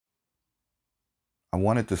I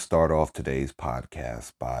wanted to start off today's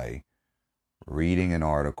podcast by reading an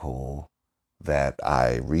article that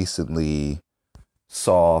I recently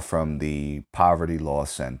saw from the Poverty Law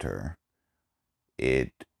Center.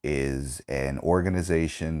 It is an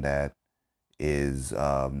organization that is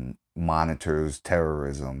monitors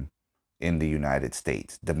terrorism in the United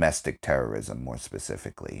States, domestic terrorism more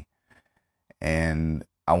specifically. And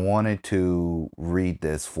I wanted to read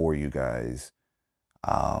this for you guys,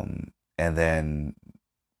 and then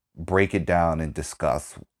break it down and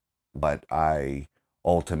discuss what I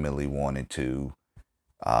ultimately wanted to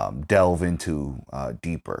delve into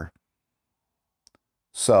deeper.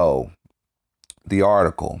 So, the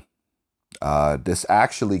article, this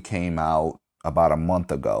actually came out about a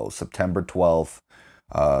month ago, September 12th,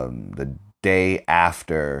 the day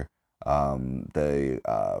after obviously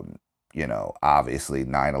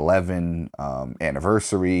 9/11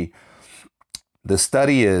 anniversary. The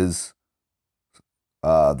study is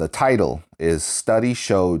the title is Study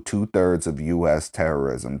Showed Two-Thirds of U.S.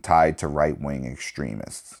 Terrorism Tied to Right-Wing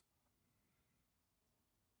Extremists.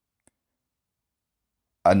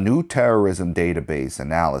 A new terrorism database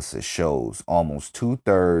analysis shows almost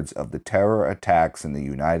two-thirds of the terror attacks in the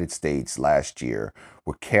United States last year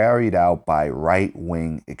were carried out by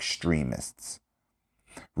right-wing extremists.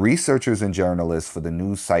 Researchers and journalists for the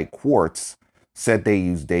news site Quartz said they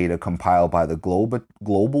used data compiled by the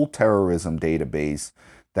Global Terrorism Database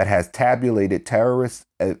that has tabulated terrorist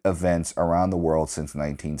events around the world since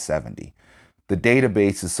 1970. The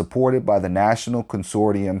database is supported by the National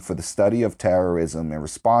Consortium for the Study of Terrorism and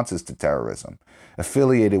Responses to Terrorism,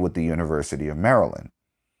 affiliated with the University of Maryland.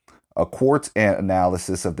 A Quartz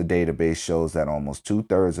analysis of the database shows that almost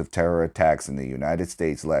two-thirds of terror attacks in the United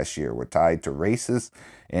States last year were tied to racist,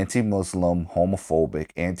 anti-Muslim,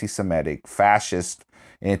 homophobic, anti-Semitic, fascist,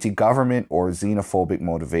 anti-government, or xenophobic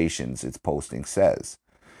motivations, its posting says.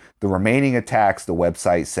 The remaining attacks, the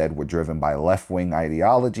website said, were driven by left-wing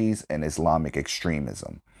ideologies and Islamic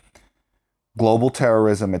extremism. Global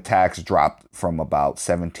terrorism attacks dropped from about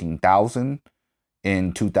 17,000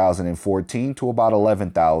 in 2014 to about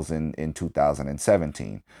 11,000 in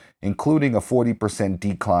 2017, including a 40%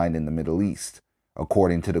 decline in the Middle East,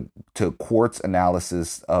 according to Quartz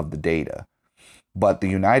analysis of the data. But the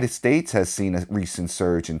United States has seen a recent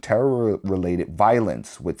surge in terror-related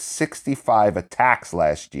violence, with 65 attacks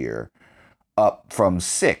last year, up from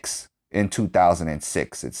 6 in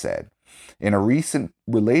 2006, it said. In a recent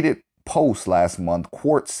related post last month,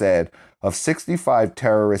 Quartz said of 65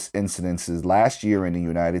 terrorist incidences last year in the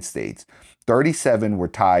United States, 37 were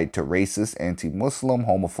tied to racist, anti-Muslim,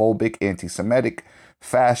 homophobic, anti-Semitic,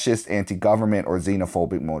 fascist, anti-government, or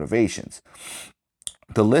xenophobic motivations.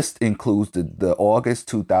 The list includes the August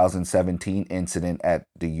 2017 incident at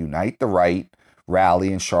the Unite the Right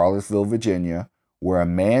rally in Charlottesville, Virginia, where a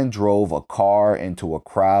man drove a car into a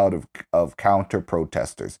crowd of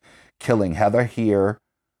counter-protesters, killing Heather Heyer,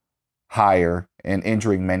 and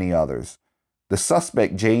injuring many others. The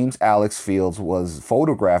suspect, James Alex Fields, was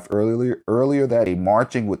photographed earlier that day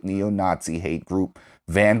marching with neo-Nazi hate group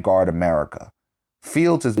Vanguard America.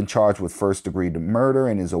 Fields has been charged with first-degree murder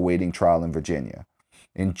and is awaiting trial in Virginia.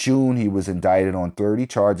 In June, he was indicted on 30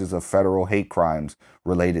 charges of federal hate crimes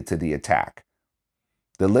related to the attack.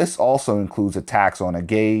 The list also includes attacks on a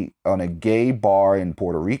gay bar in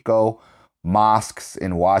Puerto Rico, mosques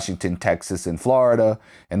in Washington, Texas, and Florida,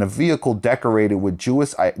 and a vehicle decorated with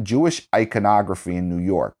Jewish iconography in New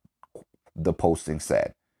York, the posting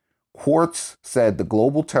said. Quartz said the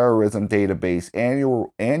Global Terrorism Database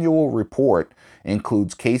annual report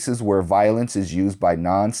includes cases where violence is used by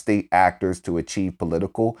non-state actors to achieve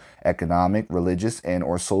political, economic, religious, and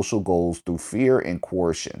or social goals through fear and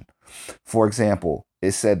coercion. For example,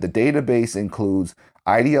 it said the database includes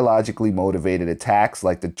ideologically motivated attacks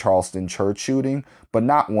like the Charleston church shooting, but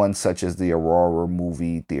not ones such as the Aurora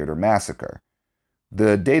movie theater massacre.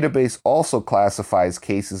 The database also classifies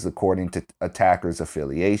cases according to attackers'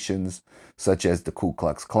 affiliations, such as the Ku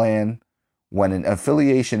Klux Klan. When an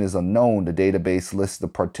affiliation is unknown, the database lists the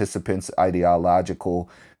participant's ideological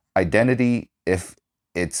identity if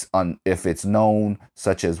it's known,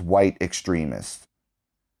 such as white extremist.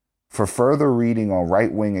 For further reading on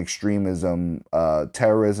right-wing extremism,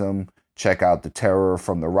 terrorism, check out The Terror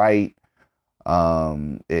from the Right.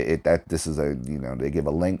 This is they give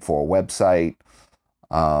a link for a website.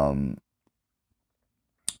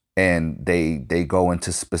 And they go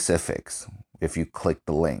into specifics if you click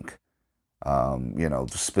the link.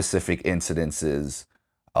 Specific incidences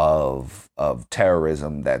of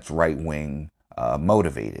terrorism that's right wing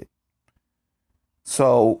motivated.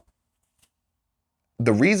 So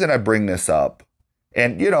the reason I bring this up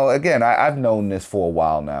And, again, I've known this for a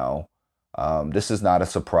while now. This is not a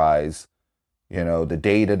surprise. The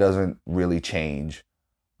data doesn't really change.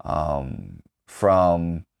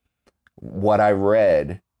 From what I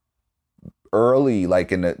read early,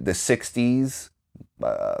 like in the 60s,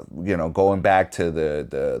 going back to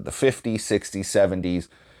the 50s, 60s, 70s,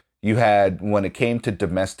 you had, when it came to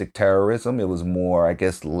domestic terrorism, it was more, I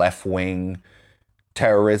guess, left wing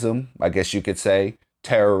terrorism, I guess you could say,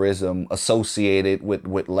 terrorism associated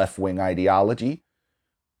with left wing ideology.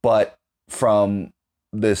 But from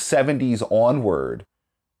the 70s onward,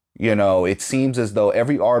 it seems as though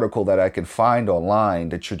every article that I can find online,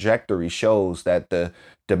 the trajectory shows that the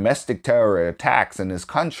domestic terror attacks in this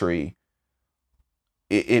country,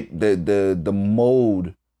 the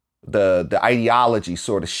mode, the ideology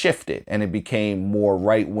sort of shifted, and it became more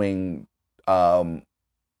right wing um,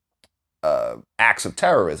 acts of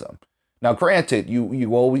terrorism. Now, granted,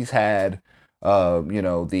 you always had,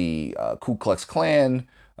 the Ku Klux Klan,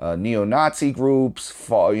 neo-Nazi groups,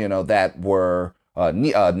 that were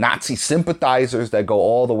Nazi sympathizers that go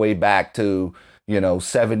all the way back to,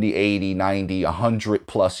 70, 80, 90, 100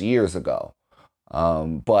 plus years ago.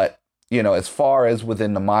 But, as far as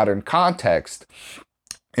within the modern context,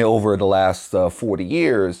 over the last 40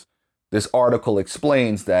 years, this article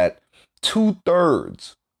explains that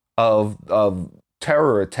 2/3 of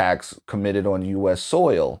terror attacks committed on U.S.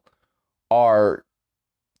 soil are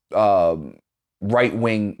right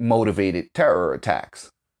wing motivated terror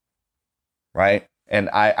attacks, right? And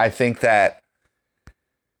I think that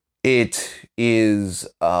it is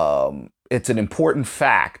it's an important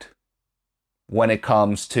fact when it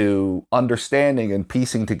comes to understanding and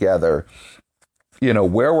piecing together,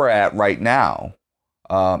 where we're at right now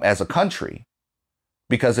as a country.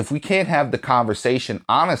 Because if we can't have the conversation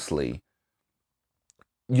honestly,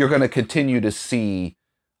 you're going to continue to see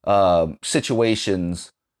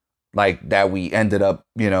situations like that we ended up,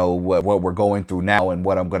 what we're going through now, and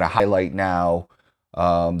what I'm going to highlight now.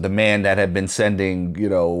 The man that had been sending,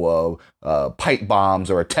 pipe bombs,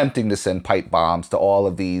 or attempting to send pipe bombs to all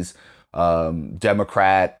of these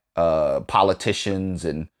Democrat politicians.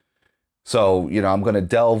 And so, I'm going to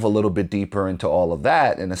delve a little bit deeper into all of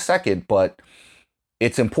that in a second. But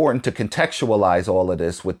it's important to contextualize all of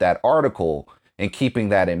this with that article and keeping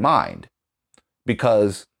that in mind.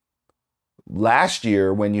 Because last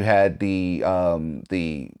year, when you had the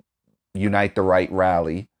Unite the Right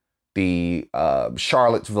rally, the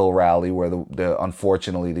Charlottesville rally, where the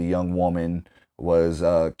unfortunately the young woman was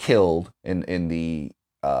killed in the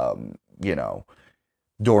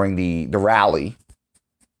during the rally,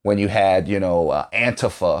 when you had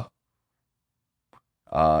Antifa,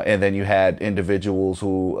 and then you had individuals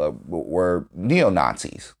who were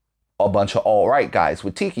neo-Nazis, a bunch of alt-right guys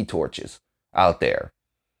with tiki torches out there.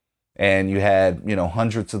 And you had,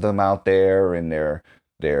 hundreds of them out there, and they're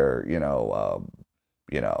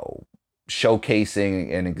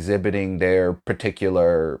showcasing and exhibiting their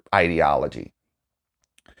particular ideology.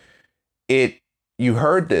 You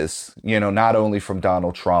heard this, not only from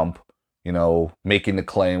Donald Trump, making the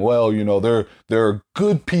claim, well, there are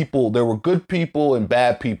good people, there were good people and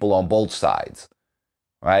bad people on both sides,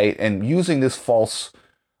 right? And using this false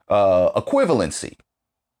equivalency,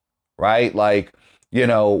 right? Like,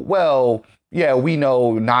 well, yeah, we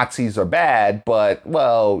know Nazis are bad, but,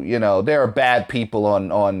 well, there are bad people on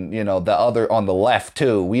the left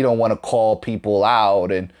too. We don't want to call people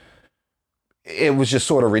out. And it was just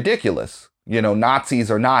sort of ridiculous.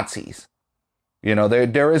 Nazis are Nazis.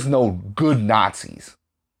 There is no good Nazis.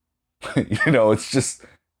 It's just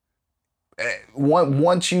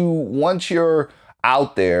once you're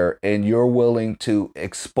out there and you're willing to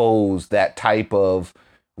expose that type of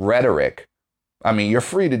rhetoric, I mean, you're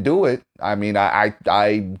free to do it. I mean,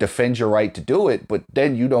 I defend your right to do it, but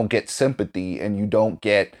then you don't get sympathy, and you don't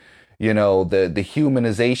get, the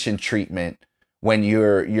humanization treatment when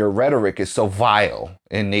your rhetoric is so vile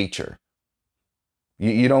in nature.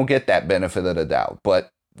 You don't get that benefit of the doubt. But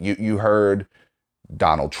you heard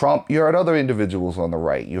Donald Trump, you heard other individuals on the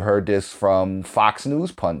right. You heard this from Fox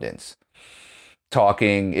News pundits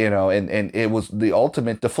talking, and it was the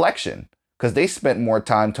ultimate deflection, because they spent more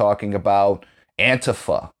time talking about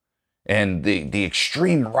Antifa and the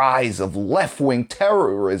extreme rise of left-wing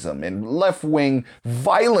terrorism and left-wing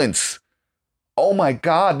violence. Oh my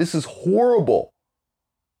God, this is horrible,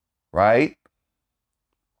 right?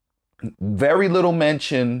 Very little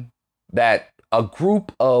mention that a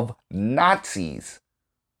group of Nazis,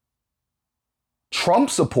 Trump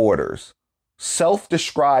supporters,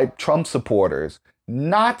 self-described Trump supporters,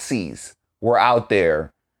 Nazis, were out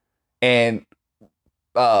there and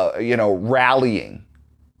rallying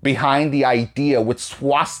behind the idea with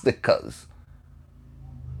swastikas.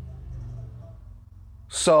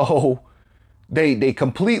 So they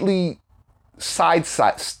completely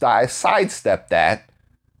sidestep that,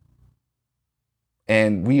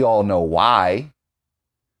 and we all know why.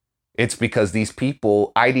 It's because these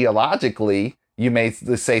people ideologically, you may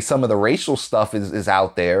say some of the racial stuff is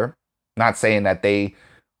out there. Not saying that they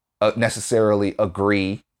necessarily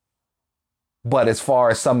agree, but as far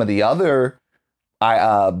as some of the other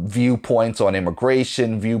viewpoints on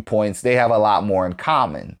immigration, viewpoints, they have a lot more in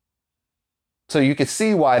common. So you can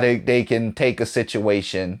see why they can take a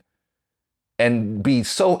situation and be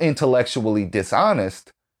so intellectually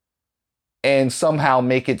dishonest and somehow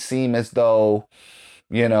make it seem as though,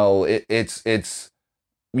 it's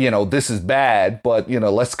this is bad, but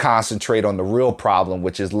let's concentrate on the real problem,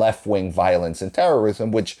 which is left-wing violence and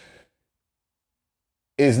terrorism, which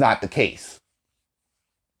is not the case.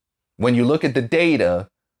 When you look at the data,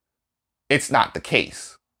 it's not the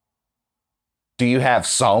case. Do you have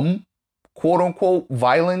some quote unquote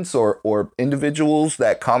violence or individuals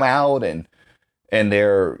that come out and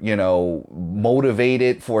they're,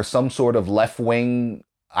 motivated for some sort of left-wing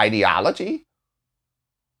ideology?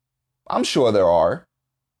 I'm sure there are.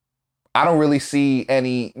 I don't really see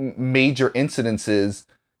any major incidences,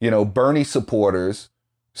 Bernie supporters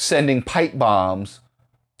sending pipe bombs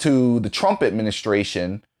to the Trump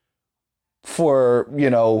administration for,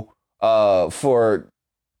 for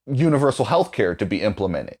universal health care to be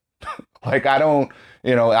implemented. Like, I don't,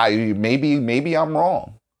 maybe I'm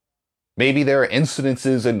wrong. Maybe there are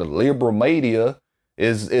incidences in the liberal media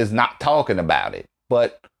is not talking about it,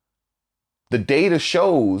 but the data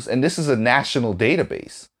shows, and this is a national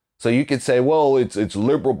database. So you could say, well, it's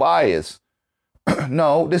liberal bias.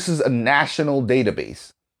 No, this is a national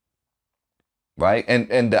database. Right?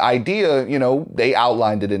 And the idea, they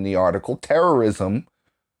outlined it in the article. Terrorism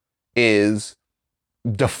is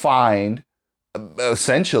defined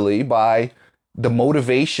essentially by the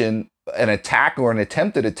motivation, an attack or an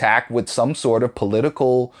attempted attack with some sort of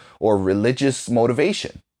political or religious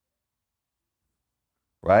motivation.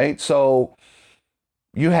 Right? So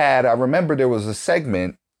I remember there was a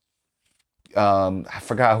segment, I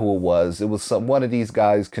forgot who it was. It was one of these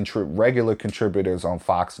guys, regular contributors on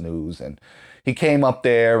Fox News, and he came up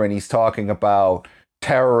there and he's talking about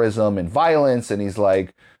terrorism and violence, and he's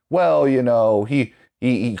like, well,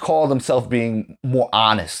 he called himself being more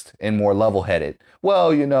honest and more level-headed.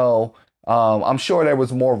 Well, I'm sure there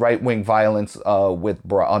was more right-wing violence under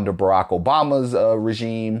Barack Obama's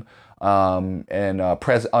regime and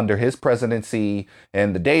under his presidency,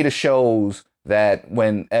 and the data shows that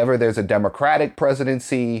whenever there's a Democratic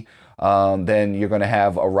presidency, then you're going to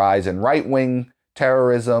have a rise in right-wing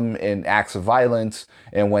terrorism and acts of violence.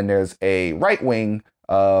 And when there's a right-wing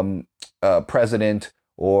president,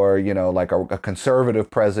 or, like a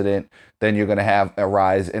conservative president, then you're going to have a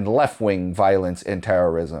rise in left-wing violence and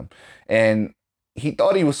terrorism. And he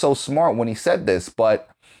thought he was so smart when he said this, but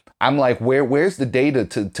I'm like, where's the data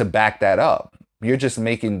to back that up? You're just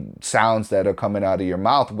making sounds that are coming out of your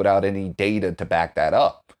mouth without any data to back that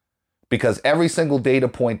up. Because every single data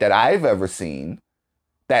point that I've ever seen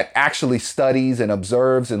that actually studies and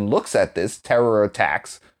observes and looks at this terror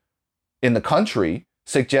attacks in the country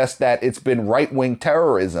suggests that it's been right-wing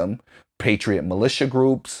terrorism, patriot militia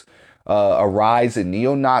groups, a rise in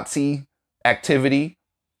neo-Nazi activity,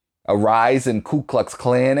 a rise in Ku Klux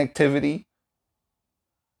Klan activity.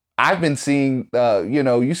 I've been seeing,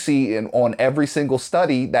 you see on every single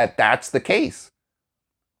study that that's the case.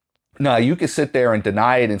 Now, you can sit there and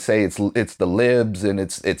deny it and say it's the libs and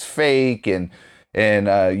it's fake and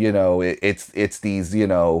it's these,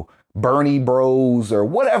 Bernie bros or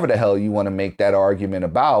whatever the hell you want to make that argument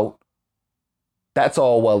about. That's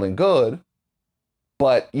all well and good.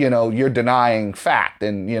 But, you're denying fact.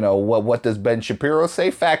 And, what does Ben Shapiro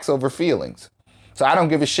say? Facts over feelings. So I don't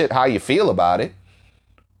give a shit how you feel about it.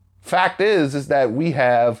 Fact is that we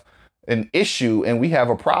have an issue and we have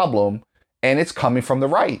a problem, and it's coming from the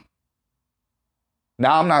right.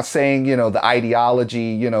 Now, I'm not saying, the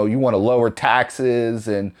ideology, you want to lower taxes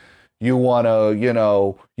and you want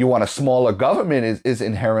a smaller government is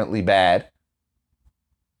inherently bad.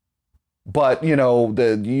 But,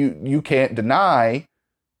 you can't deny,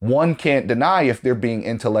 one can't deny, if they're being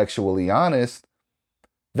intellectually honest,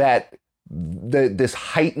 that this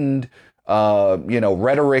heightened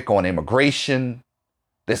rhetoric on immigration,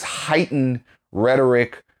 this heightened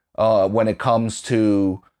rhetoric when it comes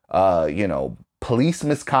to, police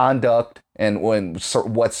misconduct and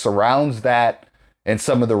what surrounds that, and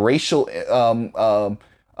some of the racial,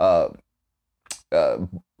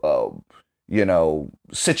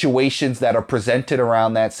 situations that are presented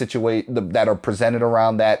around that are presented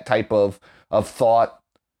around that type of thought.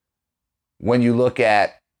 When you look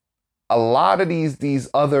at a lot of these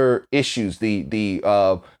other issues,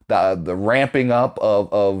 the ramping up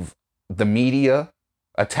of the media,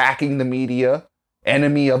 attacking the media,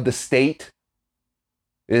 enemy of the state,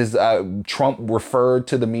 is Trump referred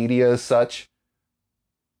to the media as such.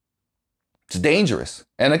 It's dangerous.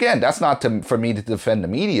 And again, that's not for me to defend the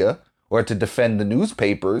media or to defend the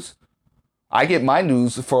newspapers. I get my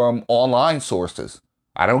news from online sources.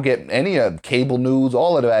 I don't get any of cable news.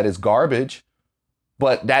 All of that is garbage.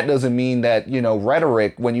 But that doesn't mean that,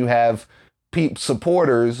 rhetoric, when you have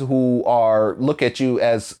supporters who look at you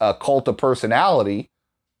as a cult of personality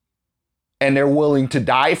and they're willing to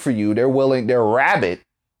die for you, they're rabid,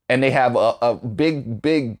 and they have a big,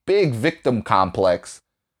 big, big victim complex.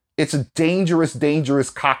 It's a dangerous, dangerous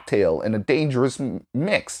cocktail and a dangerous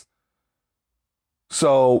mix.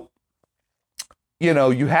 So,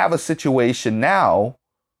 you have a situation now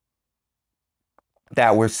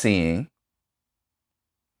that we're seeing,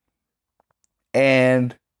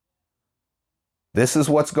 and this is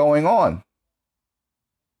what's going on.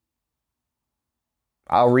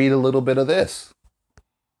 I'll read a little bit of this.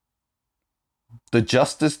 The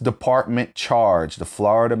Justice Department charged a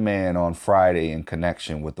Florida man on Friday in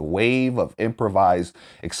connection with a wave of improvised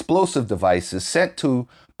explosive devices sent to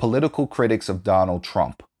political critics of Donald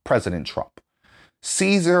Trump, President Trump.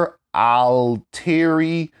 Cesar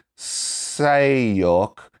Altieri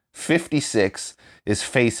Sayok, 56, is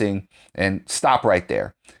facing, and stop right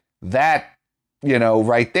there. That,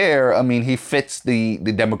 right there, he fits the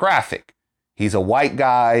demographic. He's a white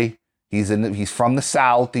guy. He's from the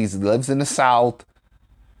South. He lives in the South.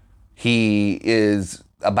 He is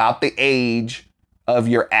about the age of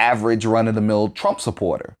your average run-of-the-mill Trump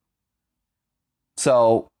supporter.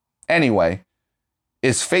 So, anyway,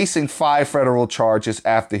 is facing 5 federal charges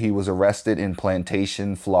after he was arrested in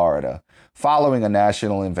Plantation, Florida, following a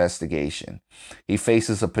national investigation. He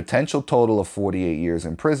faces a potential total of 48 years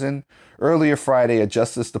in prison. Earlier Friday, a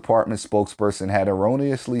Justice Department spokesperson had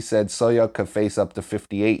erroneously said Sayok could face up to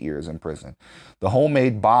 58 years in prison. The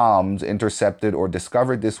homemade bombs intercepted or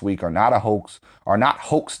discovered this week are not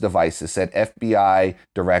hoax devices, said FBI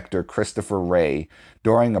Director Christopher Wray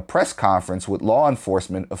during a press conference with law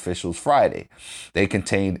enforcement officials Friday. They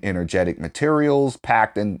contained energetic materials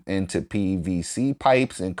packed into PVC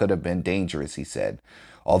pipes and could have been dangerous, he said.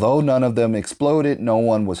 Although none of them exploded, no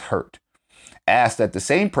one was hurt. Asked at the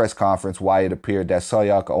same press conference why it appeared that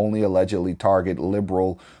Sayok only allegedly targeted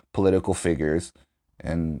liberal political figures,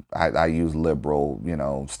 and I use liberal,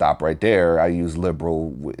 stop right there. I use liberal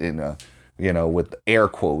with air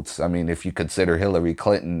quotes. If you consider Hillary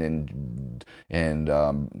Clinton and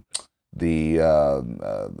the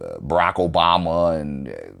Barack Obama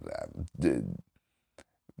and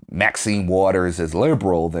Maxine Waters as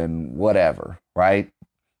liberal, then whatever, right?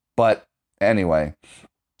 But anyway,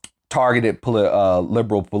 targeted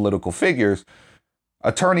liberal political figures.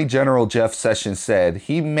 Attorney General Jeff Sessions said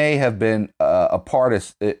he may have been a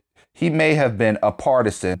partisan.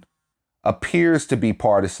 Appears to be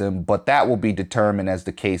partisan, but that will be determined as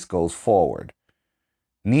the case goes forward.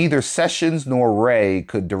 Neither Sessions nor Wray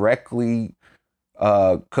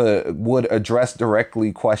would address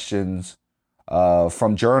directly questions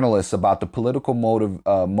from journalists about the political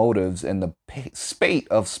motives and the spate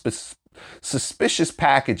of suspicious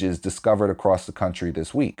packages discovered across the country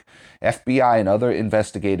this week. FBI and other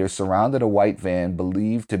investigators surrounded a white van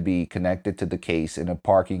believed to be connected to the case in a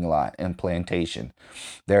parking lot in Plantation.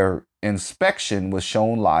 Their inspection was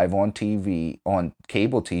shown live on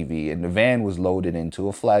cable TV, and the van was loaded into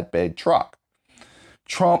a flatbed truck.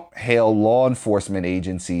 Trump hailed law enforcement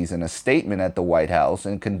agencies in a statement at the White House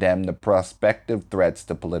and condemned the prospective threats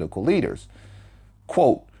to political leaders.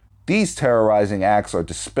 Quote, "These terrorizing acts are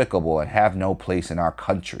despicable and have no place in our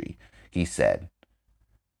country," he said.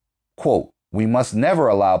 Quote, "We must never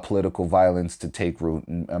allow political violence to take root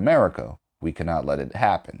in America. We cannot let it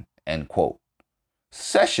happen," end quote.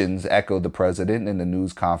 Sessions echoed the president in the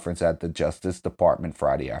news conference at the Justice Department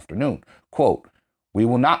Friday afternoon. Quote, "We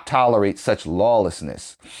will not tolerate such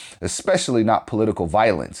lawlessness, especially not political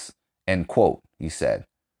violence," end quote, he said.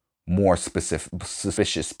 More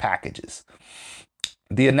suspicious packages.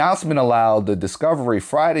 The announcement allowed the discovery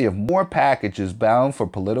Friday of more packages bound for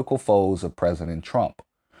political foes of President Trump.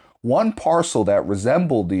 One parcel that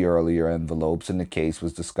resembled the earlier envelopes in the case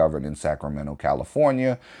was discovered in Sacramento,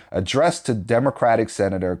 California, addressed to Democratic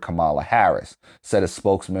Senator Kamala Harris, said a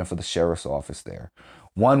spokesman for the sheriff's office there.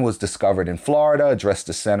 One was discovered in Florida, addressed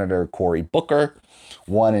to Senator Cory Booker.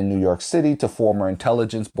 One in New York City to former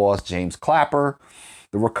intelligence boss James Clapper.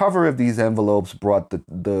 The recovery of these envelopes brought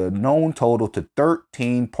the known total to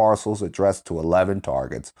 13 parcels addressed to 11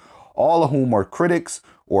 targets, all of whom are critics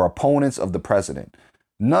or opponents of the president.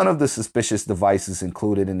 None of the suspicious devices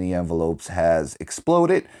included in the envelopes has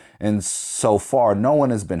exploded, and so far no one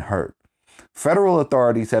has been hurt. Federal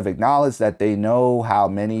authorities have acknowledged that they know how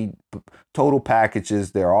many total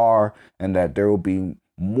packages there are and that there will be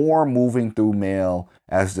more moving through mail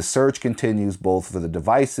as the search continues, both for the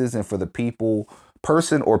devices and for the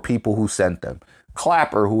person or people who sent them.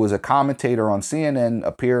 Clapper, who is a commentator on CNN,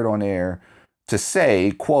 appeared on air to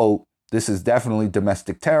say, quote, "This is definitely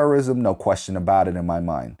domestic terrorism, no question about it in my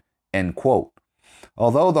mind," end quote.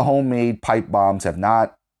 Although the homemade pipe bombs have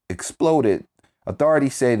not exploded,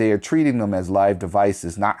 authorities say they are treating them as live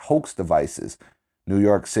devices, not hoax devices, New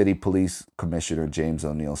York City Police Commissioner James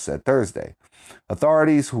O'Neill said Thursday.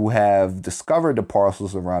 Authorities who have discovered the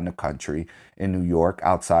parcels around the country, in New York,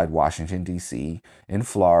 outside Washington, D.C., in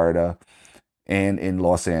Florida, and in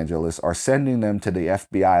Los Angeles, are sending them to the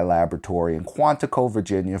FBI laboratory in Quantico,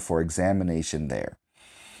 Virginia, for examination there.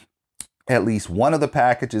 At least one of the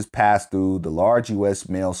packages passed through the large U.S.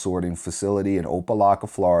 mail sorting facility in Opelika,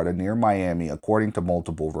 Florida, near Miami, according to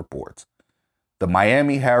multiple reports. The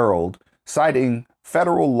Miami Herald, citing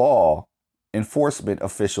federal law enforcement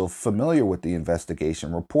official familiar with the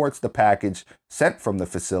investigation, reports the package sent from the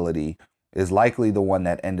facility is likely the one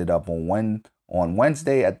that ended up on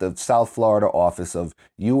Wednesday at the South Florida office of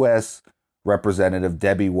U.S. Representative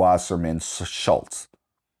Debbie Wasserman Schultz.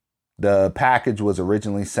 The package was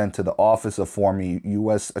originally sent to the office of former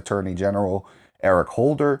U.S. Attorney General Eric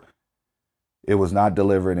Holder. It was not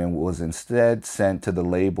delivered and was instead sent to the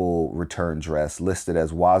label return address listed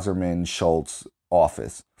as Wasserman Schultz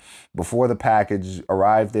office. Before the package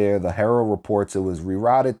arrived there, the Herald reports it was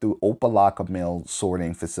rerouted through Opelika mail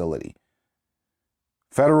sorting facility.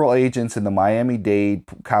 Federal agents in the Miami-Dade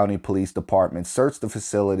County Police Department searched the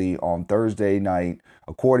facility on Thursday night,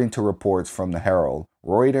 according to reports from the Herald,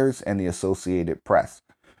 Reuters, and the Associated Press.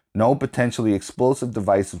 No potentially explosive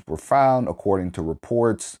devices were found, according to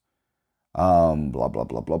reports. Blah, blah,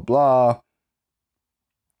 blah, blah, blah.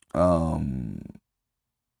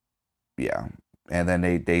 Yeah. And then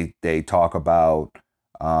they talk about,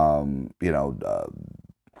 Robert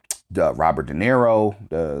De Niro,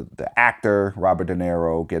 the actor Robert De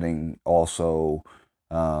Niro,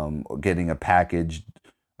 getting a package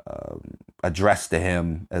addressed to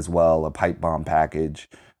him as well, a pipe bomb package.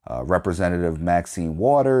 Representative Maxine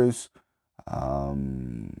Waters,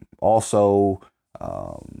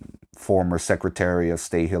 former Secretary of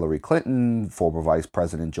State Hillary Clinton, former Vice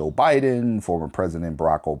President Joe Biden, former President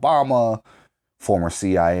Barack Obama, former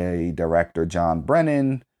CIA Director John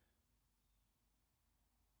Brennan.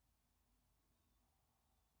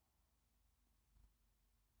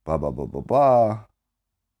 Blah, blah, blah, blah, blah.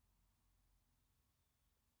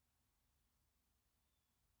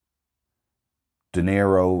 De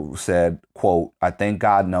Niro said, quote, "I thank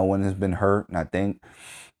God no one has been hurt, and I thank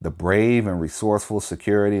the brave and resourceful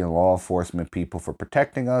security and law enforcement people for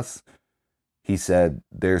protecting us." He said,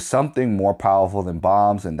 "There's something more powerful than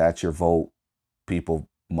bombs, and that's your vote. People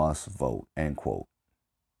must vote," end quote.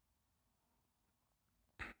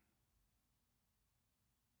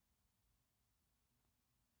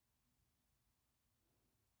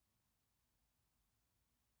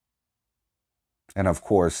 And of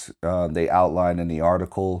course, they outlined in the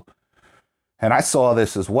article, and I saw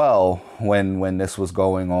this as well when this was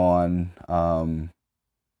going on.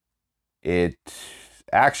 It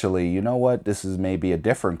actually, you know what? This is maybe a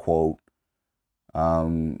different quote,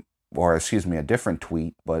 or excuse me, a different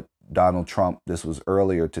tweet. But Donald Trump, this was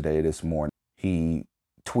earlier today, this morning, he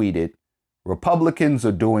tweeted, "Republicans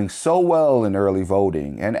are doing so well in early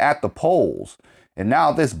voting and at the polls. And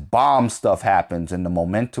now this bomb stuff happens and the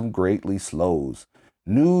momentum greatly slows.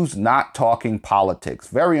 News not talking politics.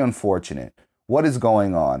 Very unfortunate. What is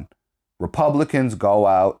going on? Republicans go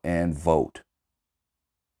out and vote."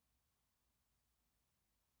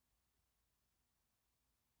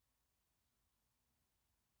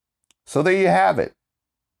 So there you have it.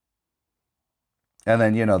 And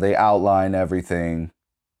then, they outline everything.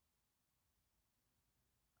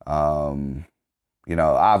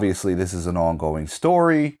 Obviously this is an ongoing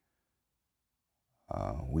story.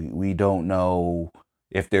 We don't know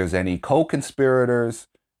if there's any co-conspirators,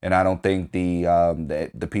 and I don't think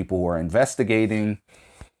the people who are investigating,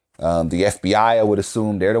 the FBI, I would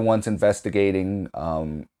assume they're the ones investigating.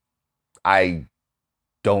 I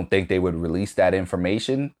don't think they would release that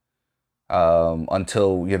information.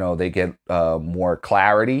 until they get more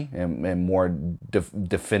clarity and more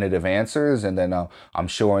definitive answers. And then I'm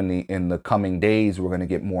sure in the coming days we're going to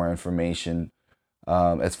get more information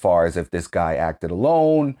as far as if this guy acted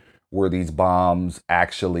alone, were these bombs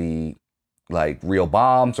actually like real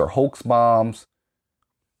bombs or hoax bombs.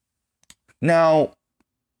 Now,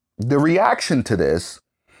 the reaction to this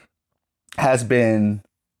has been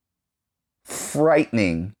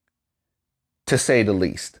frightening, to say the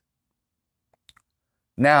least.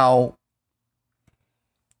 Now,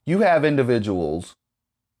 you have individuals,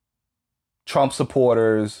 Trump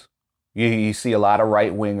supporters, you see a lot of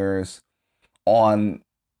right-wingers on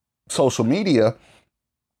social media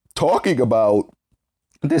talking about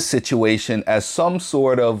this situation as some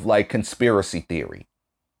sort of like conspiracy theory.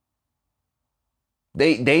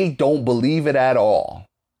 They don't believe it at all.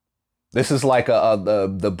 This is like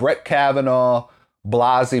the Brett Kavanaugh,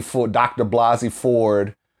 Blasey Ford, Dr. Blasey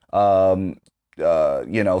Ford,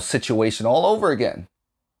 situation all over again.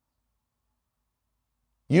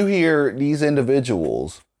 You hear these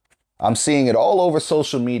individuals, I'm seeing it all over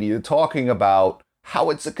social media, talking about how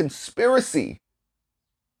it's a conspiracy.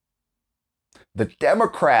 The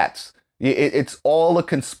Democrats, it's all a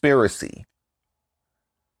conspiracy.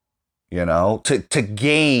 To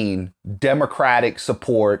gain Democratic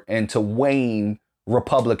support and to wane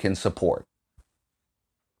Republican support.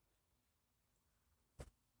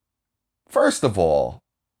 First of all,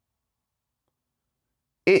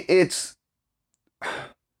 it's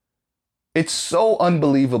so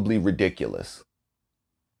unbelievably ridiculous.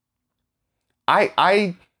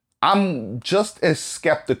 I'm just as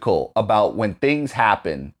skeptical about when things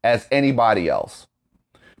happen as anybody else.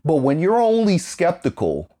 But when you're only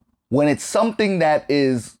skeptical when it's something that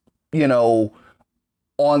is,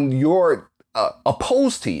 on your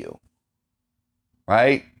opposed to you,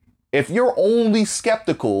 right? If you're only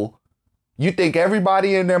skeptical, you think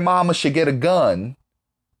everybody and their mama should get a gun,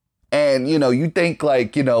 and you think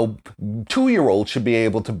like 2-year-olds should be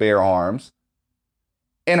able to bear arms,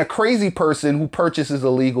 and a crazy person who purchases a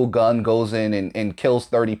legal gun goes in and kills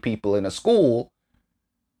 30 people in a school,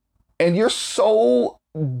 and you're so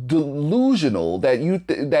delusional that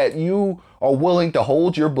you are willing to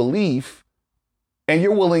hold your belief, and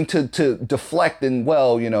you're willing to deflect and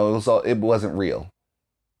it wasn't real.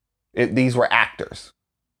 These were actors.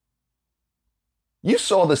 You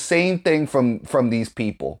saw the same thing from these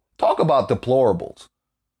people. Talk about deplorables.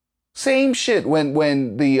 Same shit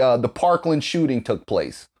when the Parkland shooting took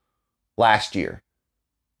place last year.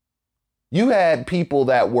 You had people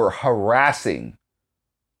that were harassing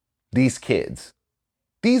these kids.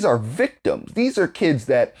 These are victims. These are kids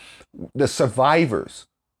that the survivors,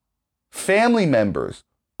 family members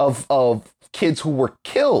of kids who were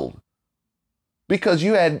killed, because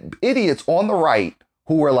you had idiots on the right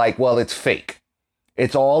who were like, well, it's fake.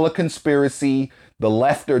 It's all a conspiracy. The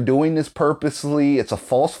left are doing this purposely. It's a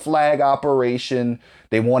false flag operation.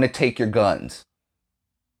 They want to take your guns.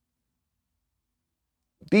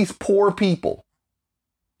 These poor people.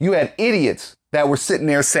 You had idiots that were sitting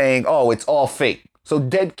there saying, oh, it's all fake. So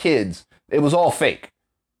dead kids, it was all fake.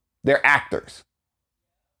 They're actors.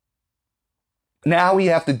 Now we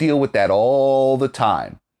have to deal with that all the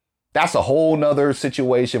time. That's a whole nother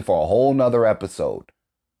situation for a whole nother episode.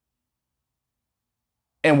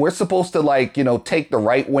 And we're supposed to take the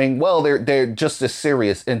right wing. Well, they're just as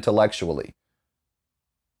serious intellectually.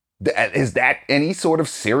 Is that any sort of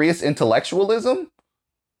serious intellectualism?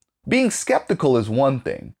 Being skeptical is one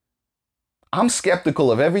thing. I'm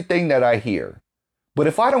skeptical of everything that I hear. But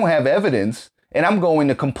if I don't have evidence and I'm going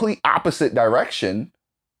the complete opposite direction,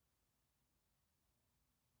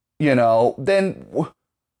 then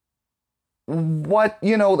what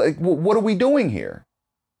are we doing here?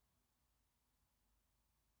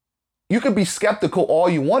 You could be skeptical all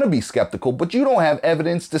you want to be skeptical, but you don't have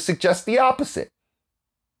evidence to suggest the opposite.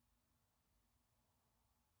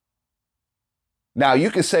 Now,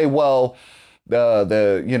 you could say, well,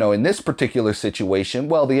 in this particular situation,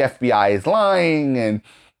 well, the FBI is lying, and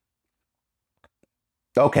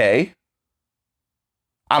okay.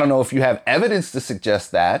 I don't know if you have evidence to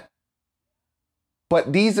suggest that,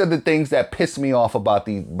 but these are the things that piss me off about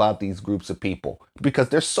these groups of people, because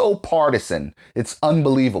they're so partisan. It's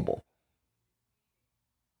unbelievable.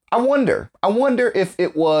 I wonder if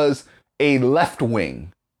it was a left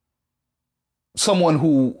wing, someone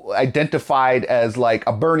who identified as like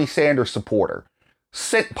a Bernie Sanders supporter,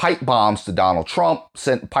 sent pipe bombs to Donald Trump,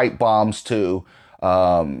 sent pipe bombs to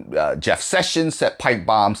Jeff Sessions, sent pipe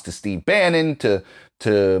bombs to Steve Bannon, to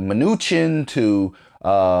Mnuchin, to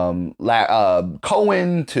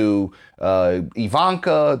Cohen, to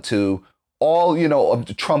Ivanka, to all,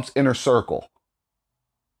 of Trump's inner circle.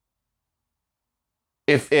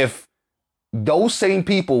 If those same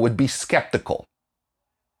people would be skeptical.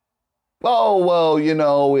 Oh, well,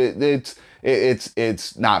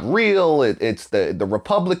 it's not real. It's the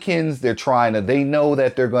Republicans. They know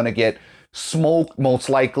that they're going to get smoked. Most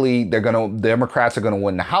likely Democrats are going to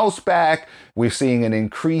win the House back. We're seeing an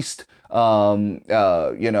increased, fervent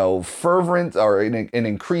or an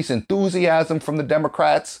increased enthusiasm from the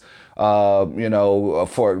Democrats,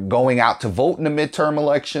 for going out to vote in the midterm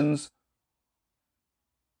elections.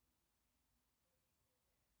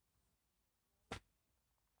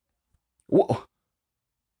 Well,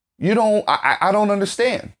 I don't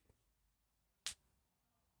understand.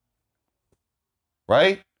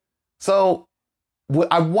 Right? So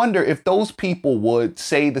I wonder if those people would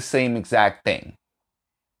say the same exact thing.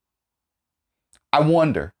 I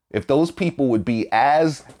wonder if those people would be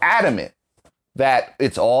as adamant that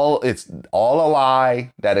it's all a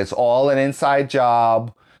lie, that it's all an inside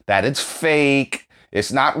job, that it's fake,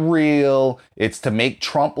 it's not real, it's to make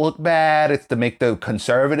Trump look bad, it's to make the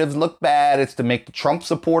conservatives look bad, it's to make the Trump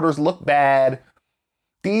supporters look bad.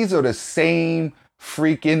 These are the same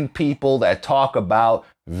freaking people that talk about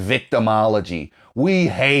victimology. We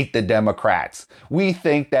hate the Democrats. We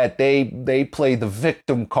think that they play the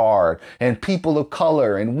victim card, and people of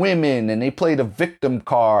color and women, and they play the victim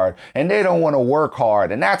card, and they don't want to work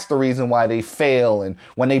hard, and that's the reason why they fail. And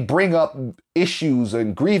when they bring up issues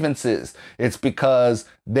and grievances, it's because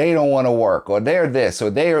they don't want to work, or they're this, or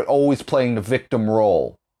they're always playing the victim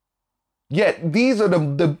role. Yet these are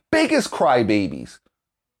the biggest crybabies.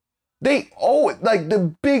 They owe it, like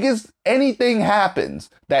the biggest, anything happens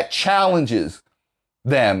that challenges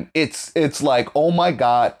them. It's like, oh my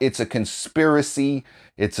God, it's a conspiracy.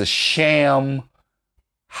 It's a sham.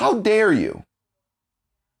 How dare you?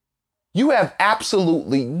 You have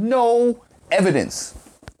absolutely no evidence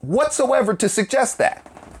whatsoever to suggest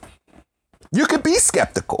that. You could be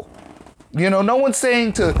skeptical. No one's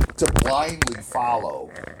saying to blindly follow.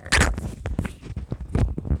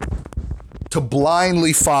 To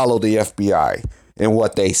blindly follow the FBI and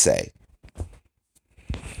what they say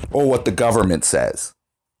or what the government says,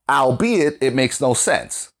 albeit it makes no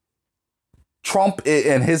sense. Trump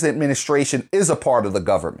and his administration is a part of the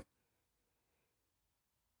government.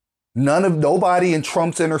 Nobody in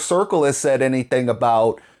Trump's inner circle has said anything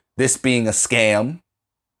about this being a scam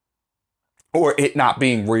or it not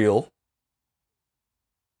being real.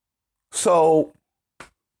 So,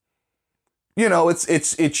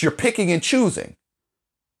 it's you're picking and choosing.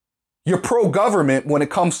 You're pro-government when it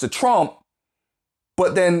comes to Trump,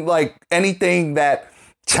 but then like anything that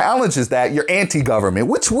challenges that, you're anti-government.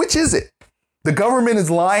 Which is it? The government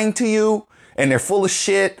is lying to you and they're full of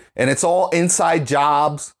shit and it's all inside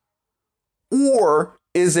jobs? Or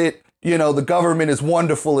is it, the government is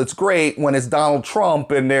wonderful, it's great when it's Donald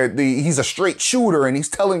Trump and he's a straight shooter and he's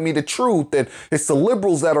telling me the truth and it's the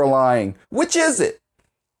liberals that are lying? Which is it?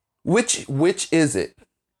 Which is it?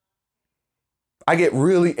 I get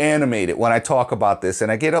really animated when I talk about this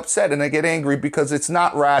and I get upset and I get angry because it's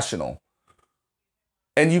not rational.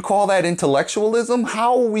 And you call that intellectualism?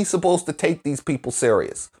 How are we supposed to take these people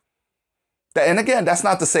serious? And again, that's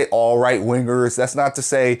not to say all right-wingers. That's not to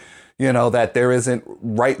say, that there isn't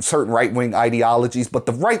certain right-wing ideologies, but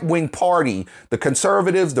the right-wing party, the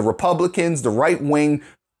conservatives, the Republicans, the right-wing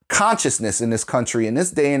consciousness in this country in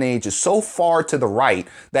this day and age is so far to the right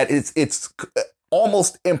that it's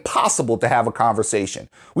almost impossible to have a conversation.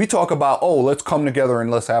 We talk about, let's come together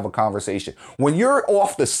and let's have a conversation. When you're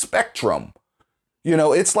off the spectrum,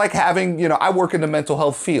 it's like having, I work in the mental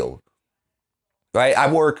health field, right?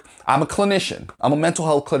 I'm a clinician. I'm a mental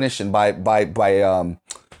health clinician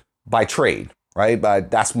by trade, right?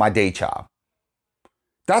 That's my day job.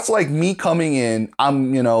 That's like me coming in,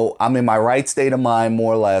 I'm in my right state of mind,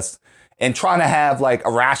 more or less, and trying to have like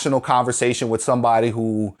a rational conversation with somebody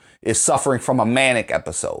who is suffering from a manic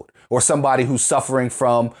episode or somebody who's suffering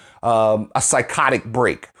from a psychotic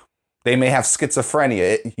break. They may have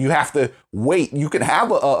schizophrenia. You have to wait. You can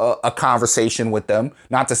have a conversation with them.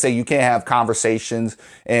 Not to say you can't have conversations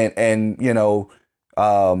and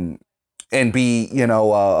be,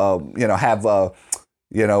 have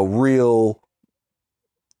real,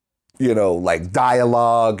 like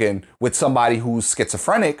dialogue and with somebody who's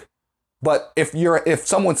schizophrenic. But if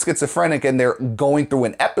someone's schizophrenic and they're going through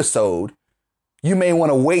an episode, you may want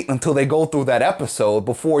to wait until they go through that episode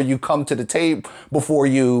before you come to the table, before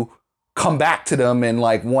you come back to them and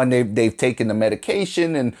like one they've taken the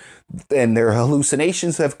medication and their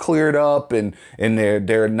hallucinations have cleared up and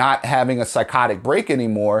they're not having a psychotic break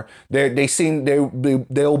anymore.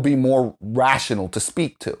 They'll be more rational to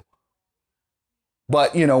speak to.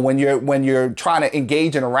 But, when you're trying to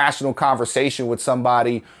engage in a rational conversation with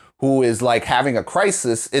somebody who is like having a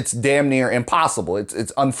crisis, it's damn near impossible.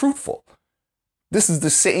 It's unfruitful. This is the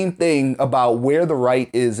same thing about where the right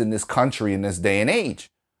is in this country in this day and age.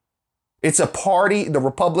 It's a party, the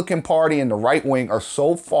Republican Party and the right wing are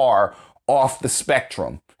so far off the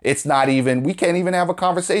spectrum. It's not even, we can't even have a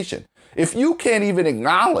conversation. If you can't even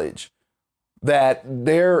acknowledge that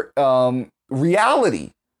their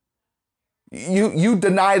reality, you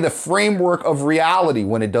deny the framework of reality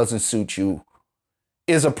when it doesn't suit you,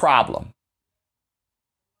 is a problem.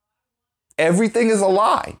 Everything is a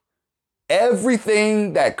lie.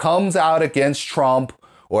 Everything that comes out against Trump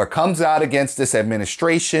or comes out against this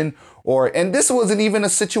administration, and this wasn't even a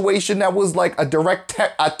situation that was like a direct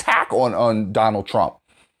attack on Donald Trump.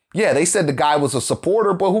 Yeah, they said the guy was a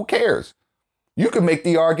supporter, but who cares? You can make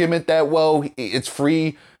the argument that, well, it's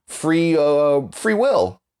free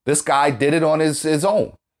will. This guy did it on his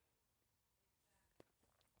own.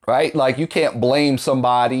 Right? Like, you can't blame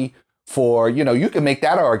somebody for, you can make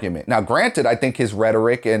that argument. Now, granted, I think his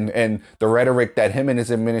rhetoric and the rhetoric that him and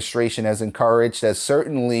his administration has encouraged has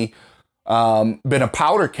certainly been a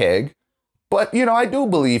powder keg. But, I do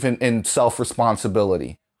believe in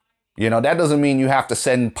self-responsibility. That doesn't mean you have to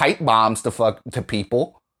send pipe bombs to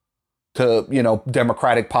people, to,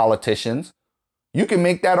 Democratic politicians. You can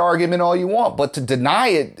make that argument all you want, but to deny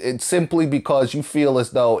it's simply because you feel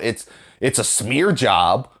as though it's a smear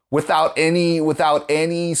job without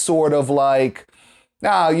any sort of like,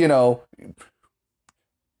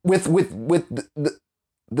 with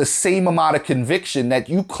the same amount of conviction that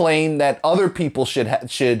you claim that other people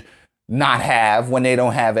should not have when they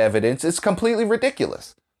don't have evidence. It's completely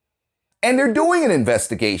ridiculous. And they're doing an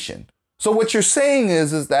investigation. So what you're saying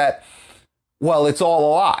is that, well, it's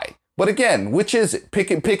all a lie. But again, which is it?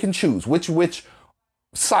 Pick and choose. Which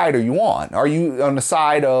side are you on? Are you on the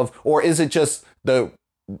side of, or is it just the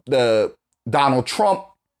Donald Trump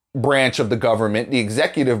branch of the government, the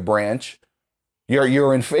executive branch,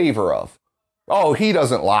 you're in favor of? Oh, he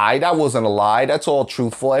doesn't lie. That wasn't a lie. That's all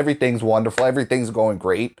truthful. Everything's wonderful. Everything's going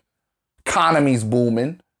great. Economy's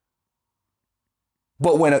booming.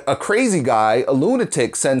 But when a crazy guy, a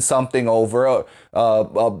lunatic, sends something over,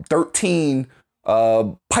 13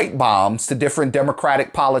 pipe bombs to different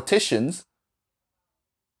Democratic politicians,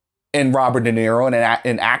 and Robert De Niro,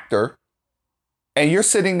 an actor, and you're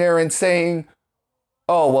sitting there and saying,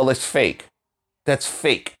 oh, well, it's fake. That's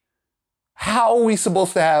fake. How is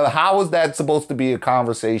that supposed to be a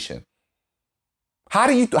conversation? How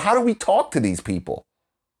do we talk to these people?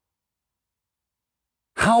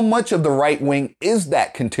 How much of the right wing is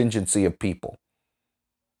that contingency of people?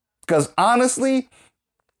 Because honestly,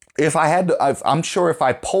 I'm sure if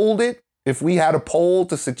I polled it, if we had a poll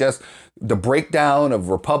to suggest the breakdown of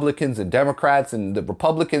Republicans and Democrats, and the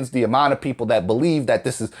Republicans, the amount of people that believe that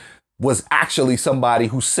this was actually somebody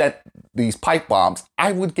who sent these pipe bombs,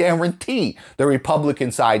 I would guarantee the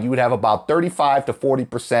Republican side, you would have about 35 to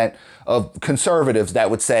 40% of conservatives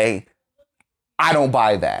that would say, I don't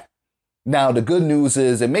buy that. Now, the good news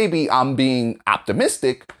is, and maybe I'm being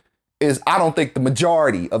optimistic, is I don't think the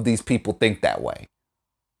majority of these people think that way.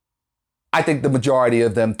 I think the majority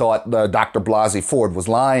of them thought Dr. Blasey Ford was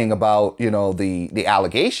lying about, the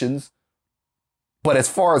allegations. But as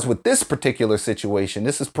far as with this particular situation,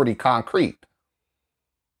 this is pretty concrete.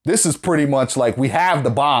 This is pretty much like we have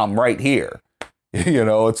the bomb right here.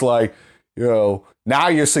 It's like, now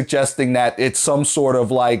you're suggesting that it's some sort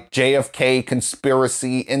of like JFK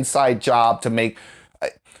conspiracy inside job to make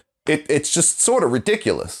it's just sort of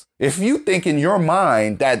ridiculous. If you think in your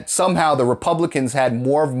mind that somehow the Republicans had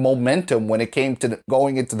more momentum when it came to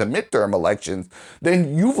going into the midterm elections,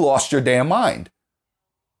 then you've lost your damn mind.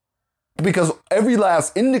 Because every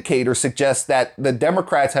last indicator suggests that the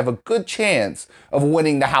Democrats have a good chance of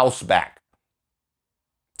winning the House back.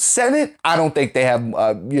 Senate, I don't think they have,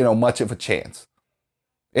 much of a chance.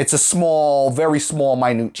 It's a small, very small,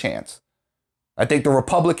 minute chance. I think the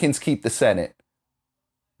Republicans keep the Senate.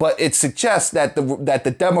 But it suggests that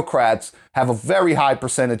the Democrats have a very high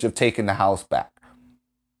percentage of taking the House back.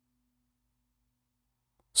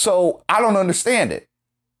 So I don't understand it.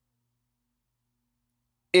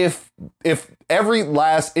 If every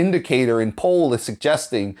last indicator in poll is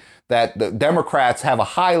suggesting that the Democrats have a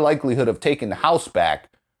high likelihood of taking the House back,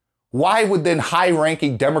 why would then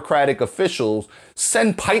high-ranking Democratic officials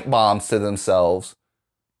send pipe bombs to themselves,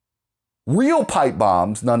 real pipe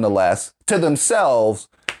bombs nonetheless, to themselves,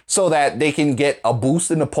 so that they can get a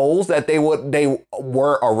boost in the polls that they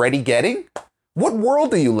were already getting? What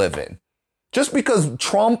world do you live in? Just because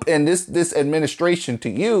Trump and this administration to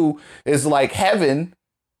you is like heaven,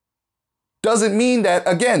 doesn't mean that,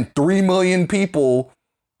 again, 3 million people,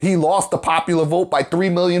 he lost the popular vote by 3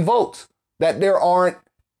 million votes. That there aren't,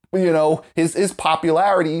 his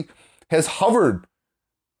popularity has hovered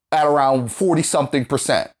at around 40 something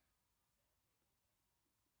percent.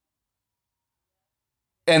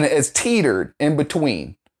 And it's teetered in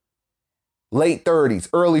between late 30s,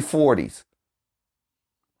 early 40s.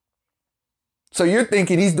 So you're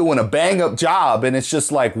thinking he's doing a bang up job and it's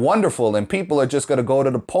just like wonderful and people are just going to go to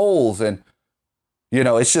the polls and,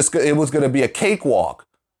 it was going to be a cakewalk.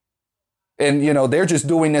 And, they're just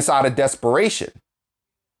doing this out of desperation.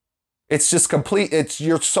 It's just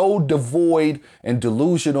you're so devoid and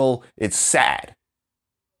delusional. It's sad.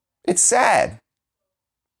 It's sad.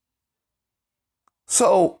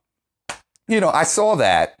 So, I saw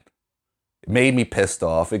that. It made me pissed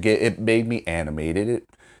off. It made me animated.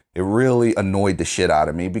 It really annoyed the shit out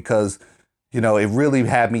of me because, it really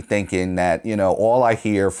had me thinking that, all I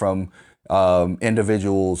hear from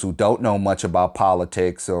individuals who don't know much about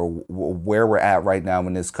politics or where we're at right now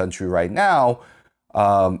in this country right now,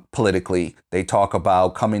 politically, they talk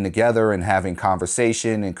about coming together and having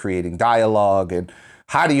conversation and creating dialogue. And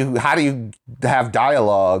how do you have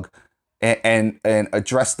dialogue and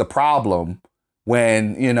address the problem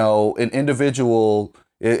when, an individual,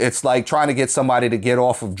 it's like trying to get somebody to get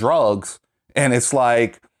off of drugs. And it's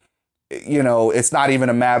like, it's not even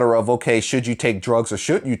a matter of, okay, should you take drugs or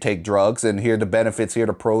shouldn't you take drugs? And here are the benefits, here are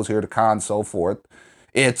the pros, here are the cons, so forth.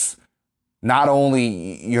 It's not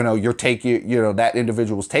only, you're taking, that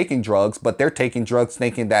individual's taking drugs, but they're taking drugs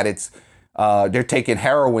thinking that they're taking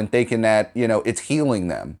heroin thinking that, it's healing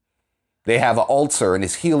them. They have an ulcer and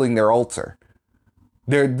it's healing their ulcer.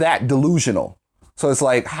 They're that delusional. So it's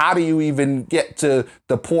like, how do you even get to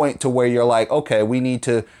the point to where you're like, okay, we need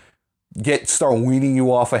to start weaning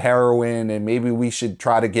you off of heroin and maybe we should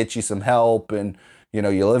try to get you some help. And,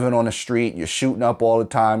 you're living on the street, you're shooting up all the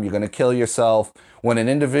time, you're going to kill yourself. When an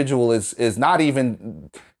individual is not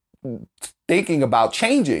even thinking about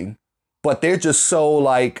changing, but they're just so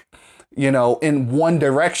like, in one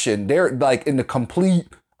direction, they're like in the complete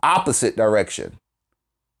opposite direction.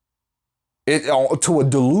 To a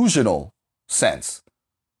delusional sense.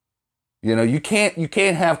 You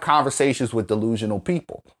can't have conversations with delusional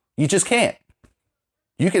people. You just can't.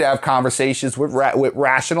 You could have conversations with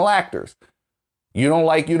rational actors. You don't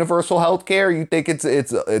like universal health care. You think it's a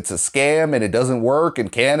scam and it doesn't work in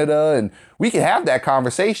Canada, and we can have that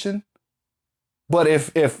conversation. But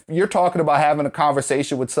if you're talking about having a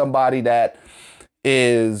conversation with somebody that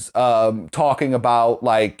is talking about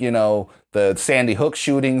like, the Sandy Hook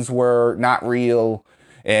shootings were not real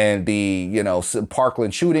and the,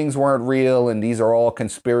 Parkland shootings weren't real. And these are all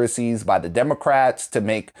conspiracies by the Democrats to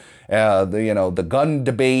make the gun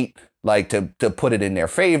debate, like to put it in their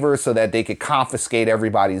favor so that they could confiscate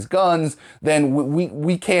everybody's guns. Then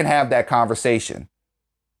we can't have that conversation.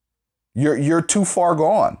 You're too far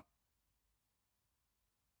gone.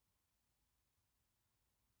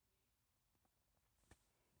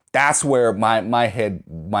 That's where my head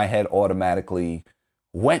automatically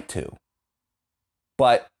went to.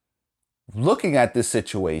 But looking at this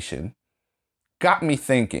situation got me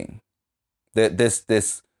thinking that this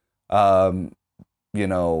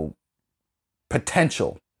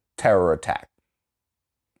potential terror attack.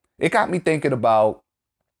 It got me thinking about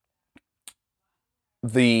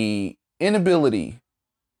the inability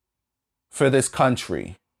for this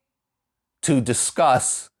country to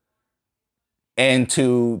discuss and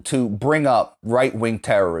to bring up right-wing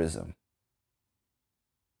terrorism.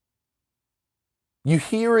 You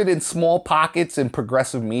hear it in small pockets in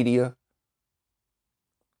progressive media,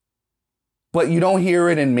 but you don't hear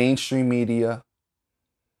it in mainstream media.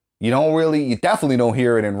 You definitely don't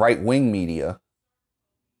hear it in right-wing media.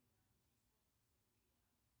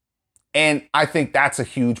 And I think that's a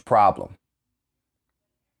huge problem.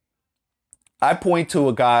 I point to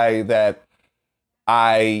a guy that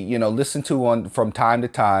I, listen to from time to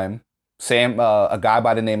time, a guy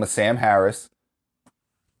by the name of Sam Harris.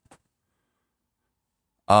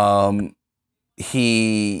 I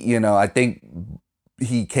think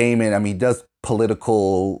he came in, he does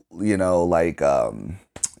political,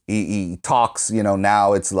 he talks,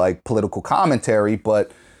 now it's like political commentary,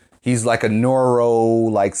 but he's like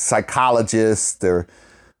a psychologist or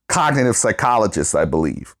cognitive psychologist, I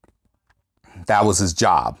believe. That was his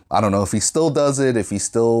job. I don't know if he still does it, if he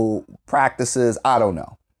still practices, I don't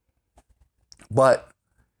know. But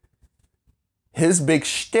his big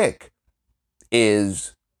shtick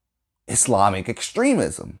is Islamic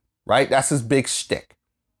extremism, right? That's his big shtick.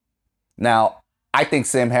 Now, I think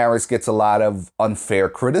Sam Harris gets a lot of unfair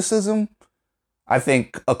criticism. I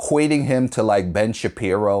think equating him to like Ben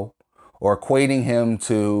Shapiro or equating him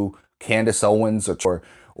to Candace Owens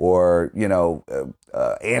or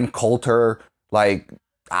Ann Coulter. Like,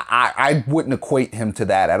 I wouldn't equate him to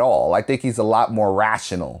that at all. I think he's a lot more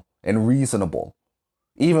rational and reasonable,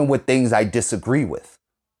 even with things I disagree with.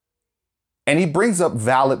 And he brings up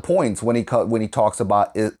valid points when he talks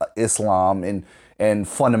about Islam and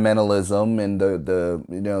fundamentalism and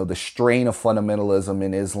the strain of fundamentalism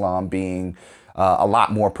in Islam being a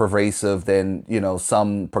lot more pervasive than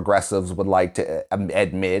some progressives would like to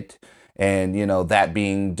admit, and that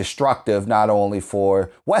being destructive not only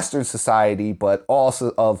for Western society but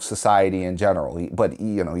also of society in general.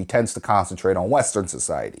 He tends to concentrate on Western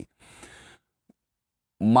society.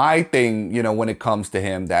 My thing, when it comes to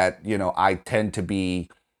him, that I tend to be,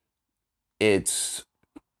 it's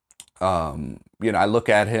I look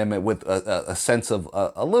at him with a sense of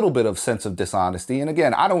a little bit of sense of dishonesty. And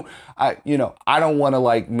again, I don't want to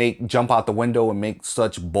like jump out the window and make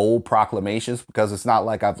such bold proclamations, because it's not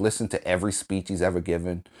like I've listened to every speech he's ever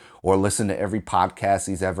given or listened to every podcast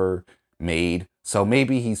he's ever made. So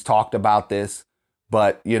maybe he's talked about this,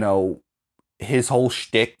 but his whole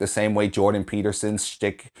shtick, the same way Jordan Peterson's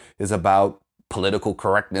shtick is about political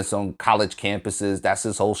correctness on college campuses. That's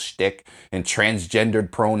his whole shtick, and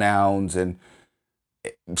transgendered pronouns. And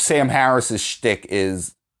Sam Harris's shtick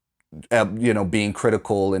is, being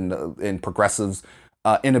critical and progressives'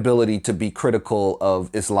 inability to be critical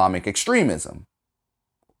of Islamic extremism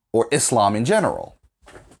or Islam in general.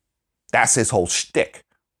 That's his whole shtick,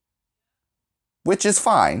 which is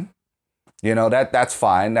fine. That's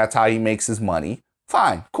fine. That's how he makes his money.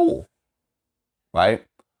 Fine, cool, right?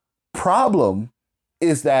 Problem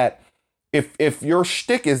is that if your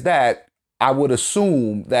shtick is that, I would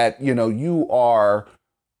assume that you are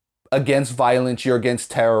against violence, you're against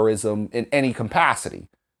terrorism in any capacity.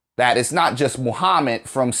 That it's not just Muhammad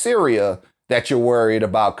from Syria that you're worried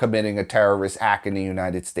about committing a terrorist act in the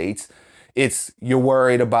United States. It's you're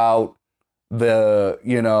worried about the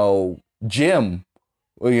Jim,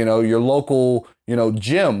 your local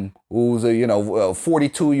Jim, who's a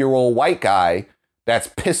 42-year-old white guy that's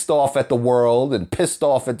pissed off at the world and pissed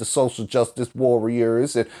off at the social justice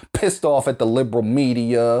warriors and pissed off at the liberal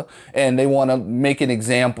media, and they want to make an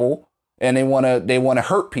example, and they want to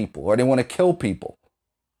hurt people, or they want to kill people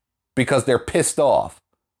because they're pissed off.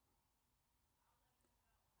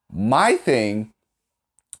 My thing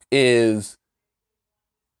is,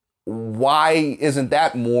 why isn't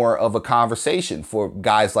that more of a conversation for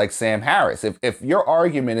guys like Sam Harris? If your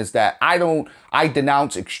argument is that I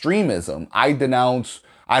denounce extremism, I don't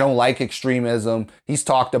like extremism. He's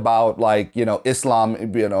talked about Islam,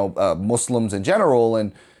 Muslims in general,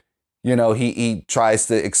 and he tries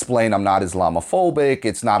to explain, I'm not Islamophobic.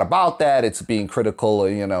 It's not about that. It's being critical,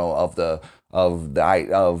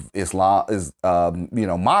 of Islam is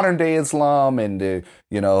modern day Islam, and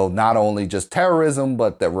not only just terrorism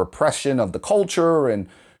but the repression of the culture and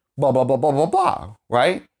blah blah blah blah blah blah.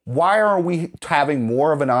 Right? Why aren't we having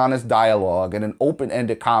more of an honest dialogue and an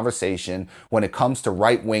open-ended conversation when it comes to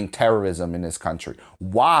right-wing terrorism in this country?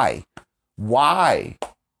 Why?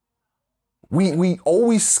 We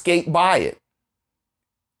always skate by it.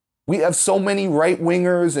 We have so many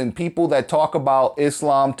right-wingers and people that talk about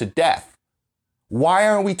Islam to death. Why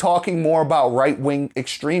aren't we talking more about right-wing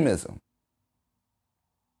extremism?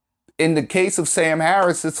 In the case of Sam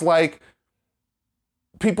Harris, it's like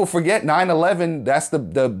people forget 9/11, that's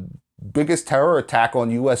the biggest terror attack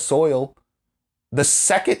on U.S. soil. The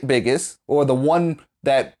second biggest, or the one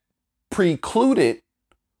that precluded,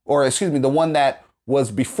 or excuse me, the one that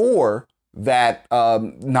was before that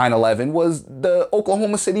 9/11 was the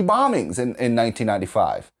Oklahoma City bombings in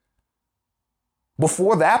 1995.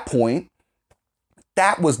 Before that point,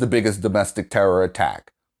 that was the biggest domestic terror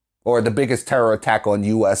attack, or the biggest terror attack on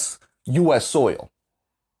U.S. soil.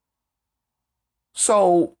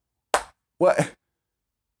 So, what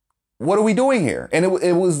are we doing here? And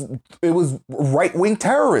it was right-wing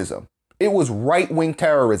terrorism. It was right-wing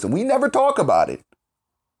terrorism. We never talk about it.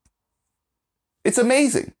 It's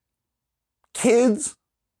amazing. Kids,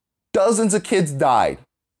 dozens of kids died.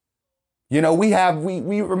 We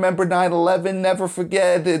remember 9/11, never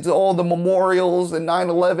forget. It's all the memorials and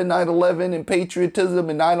 9/11 and patriotism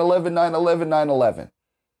and 9/11, 9/11, 9/11.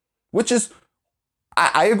 Which is,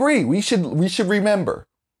 I agree, we should remember.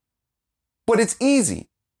 But it's easy.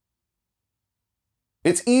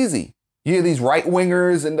 It's easy. You hear these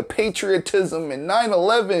right-wingers and the patriotism and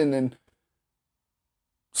 9/11 and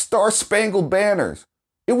Star-Spangled Banners.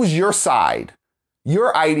 It was your side,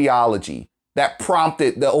 your ideology that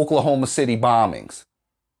prompted the Oklahoma City bombings.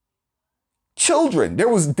 Children, there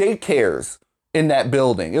was daycares in that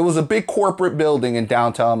building. It was a big corporate building in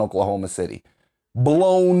downtown Oklahoma City,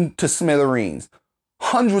 blown to smithereens.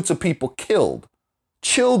 Hundreds of people killed.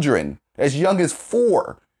 Children as young as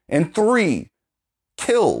 4 and 3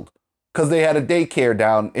 killed because they had a daycare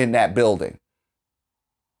down in that building.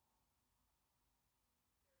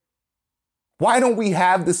 Why don't we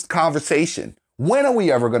have this conversation? When are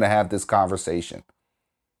we ever going to have this conversation?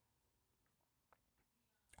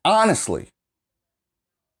 Honestly,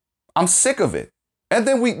 I'm sick of it. And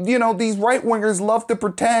then these right wingers love to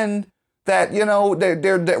pretend that,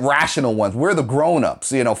 they're the rational ones. We're the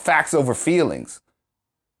grown-ups, facts over feelings.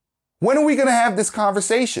 When are we going to have this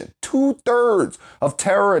conversation? 2/3 of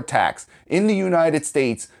terror attacks in the United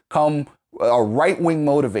States are right-wing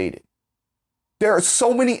motivated. There are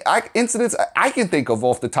so many incidents I can think of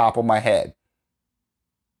off the top of my head.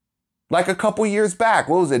 Like a couple years back,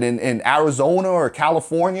 what was it, in Arizona or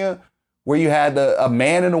California, where you had a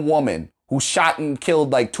man and a woman who shot and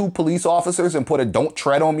killed like 2 police officers and put a "Don't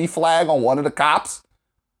Tread on Me" flag on one of the cops?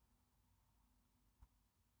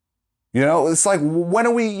 It's like, when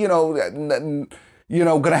are we, going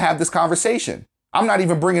to have this conversation? I'm not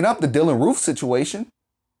even bringing up the Dylan Roof situation.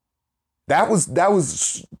 That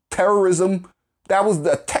was terrorism. That was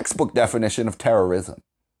the textbook definition of terrorism.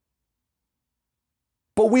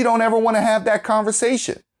 But we don't ever want to have that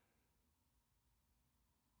conversation.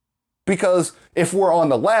 Because if we're on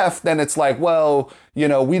the left, then it's like, well,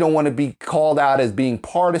 we don't want to be called out as being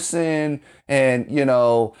partisan, and,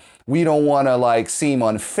 we don't want to seem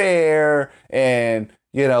unfair, and,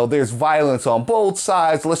 there's violence on both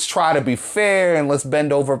sides. Let's try to be fair and let's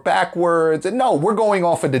bend over backwards. And no, we're going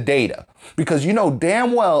off of the data, because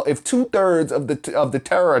damn well if 2/3 of the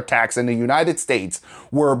terror attacks in the United States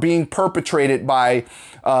were being perpetrated by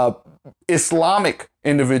Islamic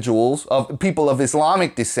individuals, of people of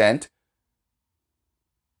Islamic descent,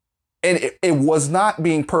 and it was not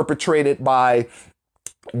being perpetrated by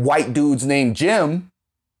white dudes named Jim,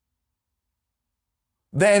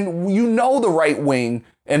 then the right wing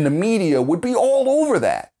and the media would be all over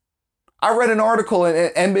that. I read an article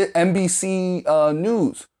in NBC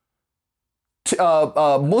News.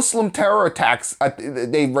 Muslim terror attacks,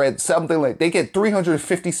 they read something like they get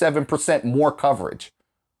 357% more coverage.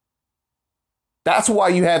 That's why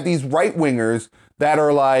you have these right wingers that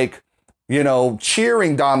are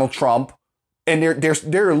cheering Donald Trump, and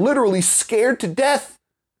they're literally scared to death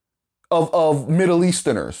of Middle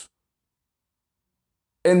Easterners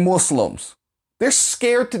and Muslims. They're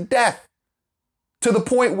scared to death, to the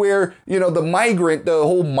point where, the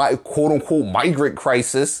whole quote unquote migrant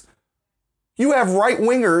crisis, you have right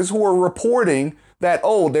wingers who are reporting that,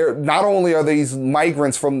 they're not only are these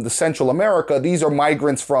migrants from the Central America, these are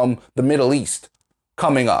migrants from the Middle East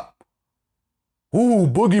coming up. Ooh,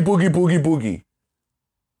 boogie, boogie, boogie, boogie.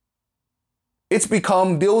 It's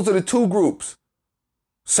become, those are the two groups: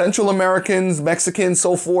 Central Americans, Mexicans,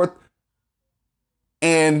 so forth,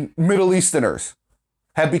 and Middle Easterners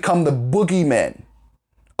have become the boogeymen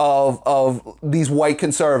of these white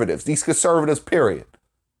conservatives, period.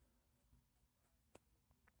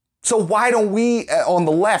 So why don't we on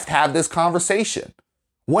the left have this conversation?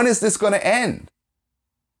 When is this going to end?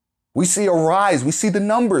 We see a rise. We see the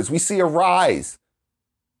numbers. We see a rise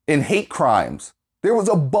in hate crimes. There was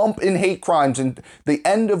a bump in hate crimes in the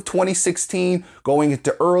end of 2016 going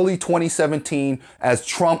into early 2017 as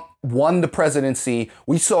Trump won the presidency.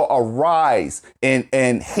 We saw a rise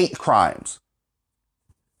in hate crimes.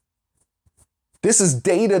 This is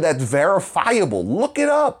data that's verifiable. Look it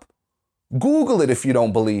up. Google it if you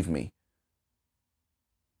don't believe me.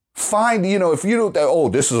 Find, if you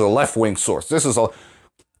don't, this is a left-wing source.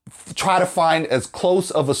 Try to find as close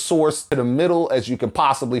of a source to the middle as you can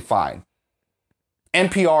possibly find.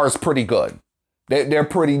 NPR is pretty good. They're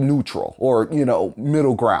pretty neutral, or,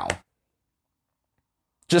 middle ground.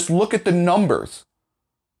 Just look at the numbers.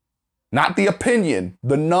 Not the opinion,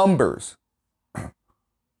 the numbers.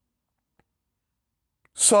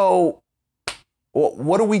 So,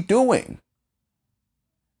 what are we doing?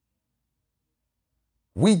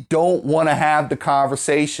 We don't want to have the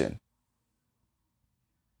conversation.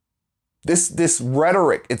 This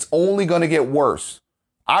rhetoric, it's only going to get worse.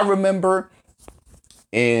 I remember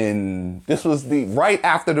this was right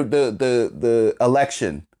after the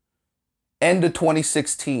election, end of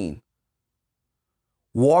 2016,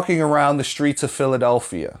 walking around the streets of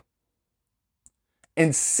Philadelphia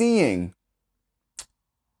and seeing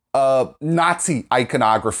Nazi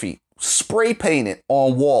iconography spray painted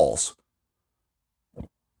on walls.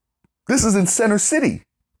 This is in Center City,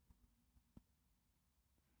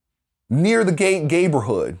 near the gay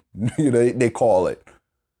neighborhood, they call it,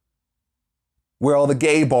 where all the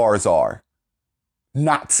gay bars are.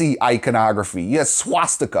 Nazi iconography. Yes,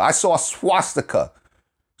 swastika. I saw a swastika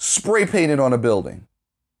spray painted on a building.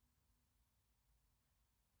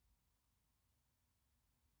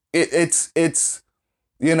 It's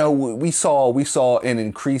we saw an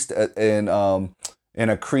increased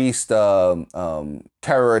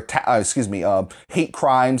terror hate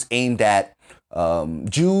crimes aimed at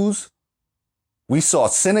Jews. We saw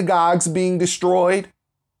synagogues being destroyed.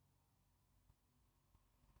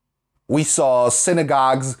 We saw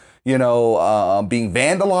synagogues, being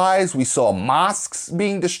vandalized. We saw mosques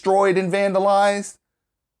being destroyed and vandalized.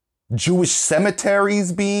 Jewish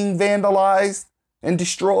cemeteries being vandalized and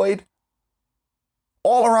destroyed.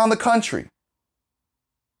 All around the country.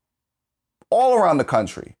 All around the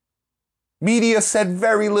country. Media said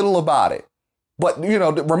very little about it. But,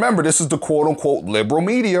 remember, this is the quote-unquote liberal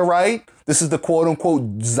media, right? This is the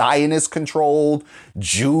quote-unquote Zionist-controlled,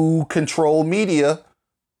 Jew-controlled media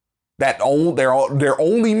that their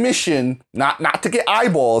only mission, not to get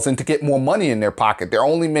eyeballs and to get more money in their pocket. Their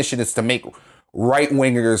only mission is to make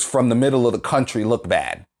right-wingers from the middle of the country look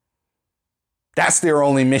bad. That's their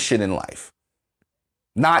only mission in life.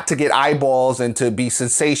 Not to get eyeballs and to be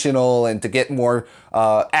sensational and to get more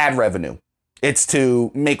ad revenue. It's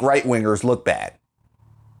to make right-wingers look bad.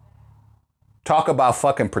 Talk about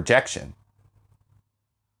fucking projection.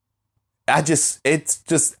 It's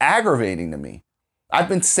just aggravating to me. I've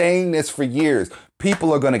been saying this for years.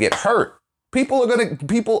 People are going to get hurt. People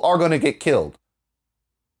are going to get killed.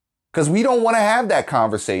 Because we don't want to have that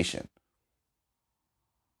conversation.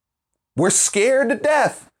 We're scared to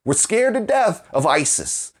death. We're scared to death of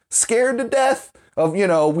ISIS. Scared to death of,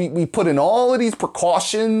 we put in all of these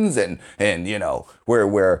precautions and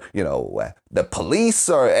where the police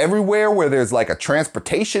are everywhere where there's like a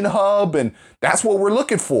transportation hub, and that's what we're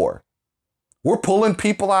looking for. We're pulling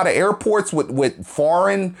people out of airports with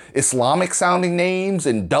foreign Islamic sounding names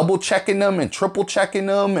and double checking them and triple checking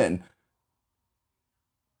them. And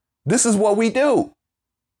this is what we do.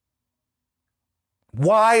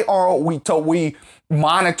 Why aren't we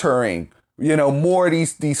monitoring, more of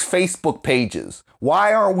these Facebook pages?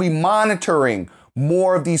 Why aren't we monitoring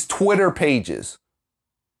more of these Twitter pages?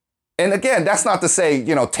 And again, that's not to say,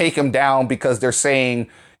 take them down because they're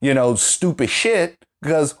saying, stupid shit,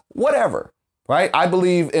 because whatever. Right?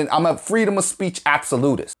 I'm a freedom of speech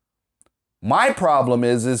absolutist. My problem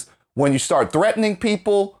is when you start threatening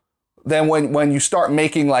people, then when you start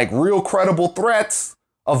making like real credible threats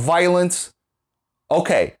of violence,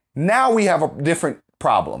 okay, now we have a different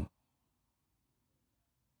problem.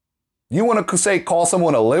 You want to call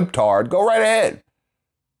someone a libtard, go right ahead.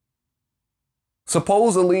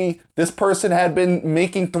 Supposedly, this person had been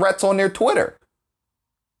making threats on their Twitter.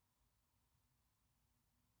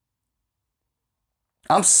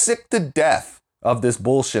 I'm sick to death of this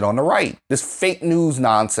bullshit on the right. This fake news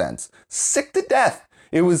nonsense. Sick to death.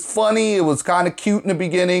 It was funny. It was kind of cute in the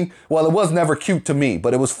beginning. Well, it was never cute to me,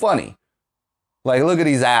 but it was funny. Like, look at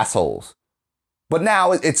these assholes. But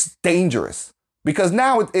now it's dangerous because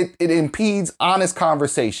now it impedes honest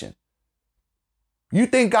conversation. You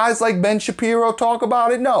think guys like Ben Shapiro talk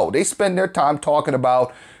about it? No, they spend their time talking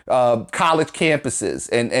about college campuses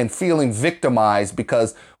and feeling victimized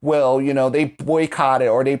because, they boycotted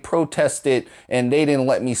or they protested and they didn't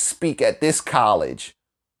let me speak at this college.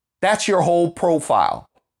 That's your whole profile.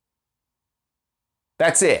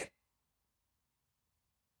 That's it.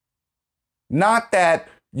 Not that,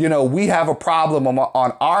 we have a problem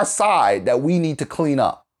on our side that we need to clean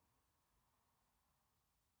up.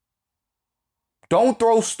 Don't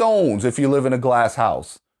throw stones if you live in a glass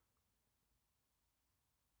house.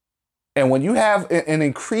 And when you have an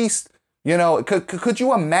increased, could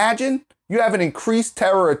you imagine you have an increased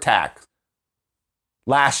terror attack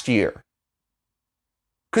last year?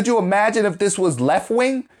 Could you imagine if this was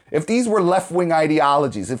left-wing? If these were left-wing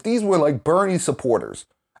ideologies, if these were like Bernie supporters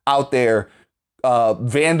out there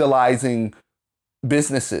vandalizing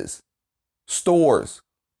businesses, stores.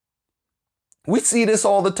 We see this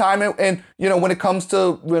all the time. And when it comes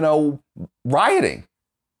to, rioting,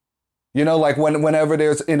 like whenever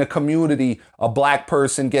there's in a community, a black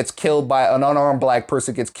person gets killed by an unarmed black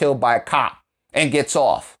person gets killed by a cop and gets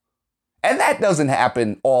off. And that doesn't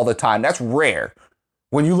happen all the time. That's rare.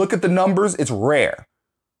 When you look at the numbers, it's rare.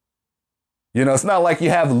 It's not like you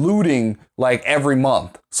have looting like every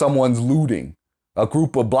month. Someone's looting. A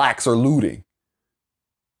group of blacks are looting.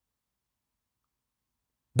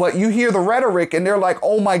 But you hear the rhetoric and they're like,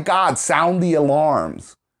 oh my God, sound the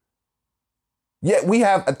alarms. Yet we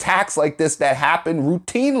have attacks like this that happen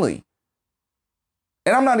routinely.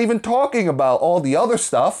 And I'm not even talking about all the other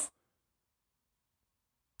stuff.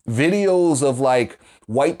 Videos of like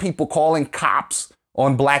white people calling cops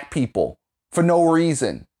on black people for no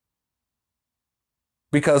reason.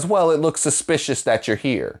 Because, well, it looks suspicious that you're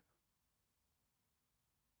here.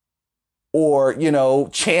 Or,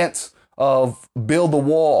 chants of build a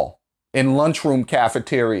wall in lunchroom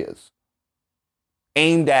cafeterias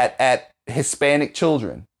aimed at Hispanic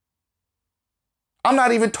children. I'm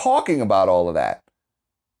not even talking about all of that.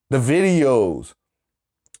 The videos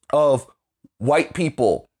of white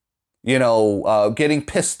people, getting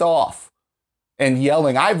pissed off and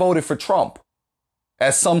yelling, I voted for Trump,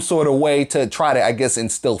 as some sort of way to try to, I guess,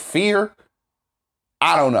 instill fear.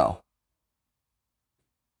 I don't know.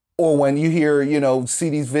 Or when you hear, see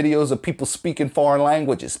these videos of people speaking foreign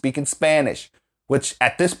languages, speaking Spanish, which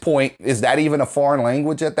at this point, is that even a foreign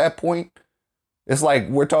language at that point? It's like,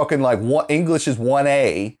 we're talking like English is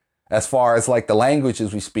 1A as far as like the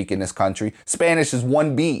languages we speak in this country. Spanish is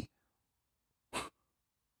 1B.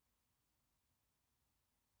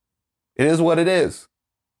 It is what it is.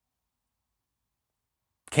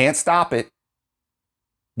 Can't stop it.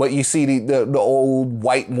 But you see the old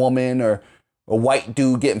white woman or a white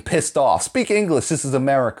dude getting pissed off. Speak English. This is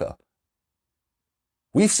America.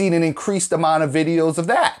 We've seen an increased amount of videos of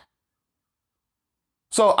that.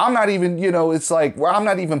 So I'm not even, it's like, well, I'm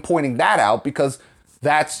not even pointing that out because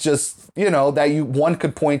that's just, that one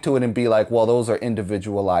could point to it and be like, well, those are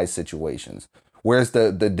individualized situations. Where's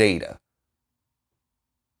the data?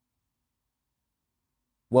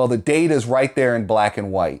 Well, the data is right there in black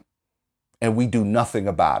and white, and we do nothing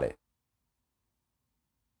about it.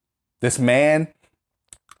 This man,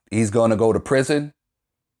 he's going to go to prison.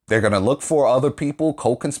 They're going to look for other people,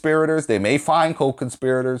 co-conspirators. They may find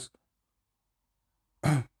co-conspirators.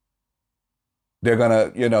 They're going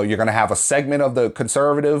to, you're going to have a segment of the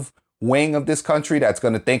conservative wing of this country that's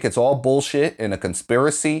going to think it's all bullshit and a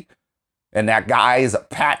conspiracy, and that guy is a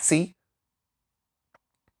patsy.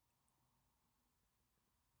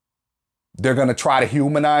 They're going to try to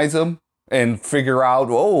humanize him and figure out,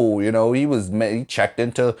 he checked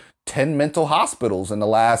into 10 mental hospitals in the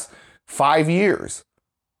last 5 years.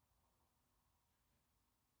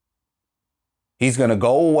 He's going to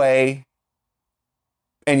go away,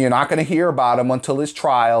 and you're not going to hear about him until his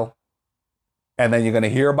trial. And then you're going to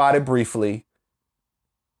hear about it briefly.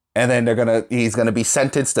 And then he's going to be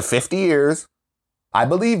sentenced to 50 years. I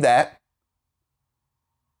believe that.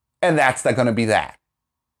 And that's going to be that.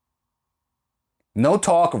 No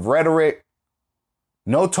talk of rhetoric,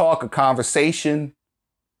 no talk of conversation,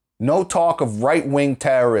 no talk of right-wing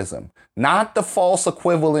terrorism, not the false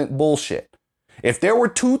equivalent bullshit. If there were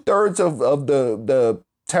 2/3 of the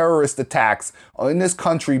terrorist attacks in this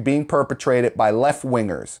country being perpetrated by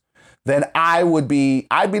left-wingers, then I'd be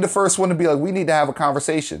the first one to be like, we need to have a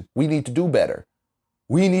conversation. We need to do better.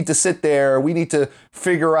 We need to sit there. We need to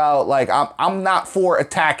figure out, like, I'm not for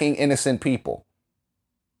attacking innocent people.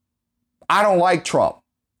 I don't like Trump.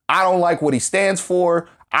 I don't like what he stands for.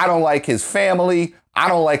 I don't like his family. I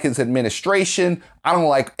don't like his administration. I don't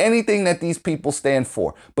like anything that these people stand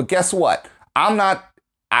for. But guess what? I'm not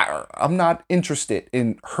interested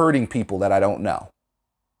in hurting people that I don't know.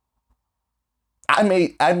 I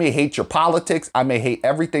may hate your politics. I may hate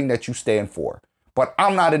everything that you stand for. But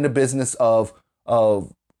I'm not in the business of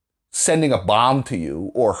sending a bomb to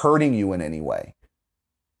you or hurting you in any way.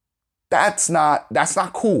 That's not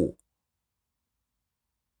cool.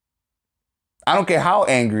 I don't care how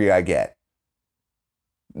angry I get.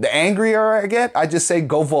 The angrier I get, I just say,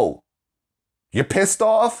 go vote. You're pissed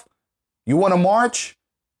off? You want to march?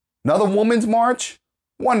 Another woman's march?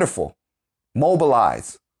 Wonderful.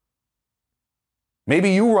 Mobilize.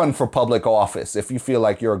 Maybe you run for public office if you feel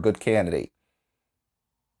like you're a good candidate.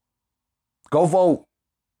 Go vote.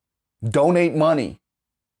 Donate money.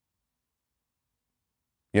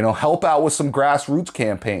 Help out with some grassroots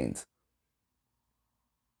campaigns.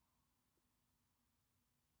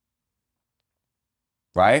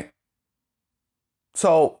 Right?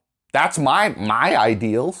 So that's my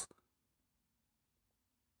ideals.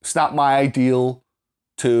 It's not my ideal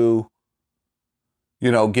to,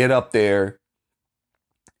 get up there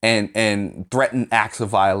and threaten acts of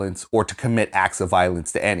violence or to commit acts of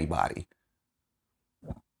violence to anybody.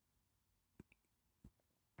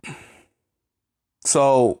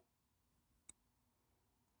 So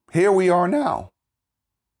here we are now.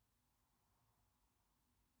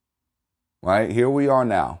 Right? Here we are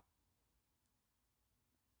now.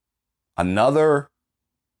 Another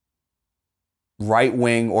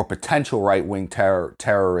right-wing or potential right-wing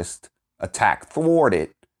terrorist attack thwarted.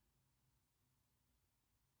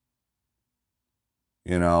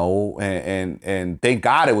 And thank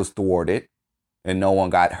God it was thwarted and no one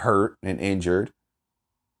got hurt and injured.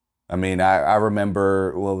 I mean, I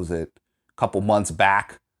remember, what was it? A couple months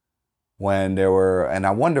back when there were, and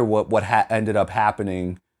I wonder what ended up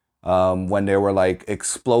happening when there were like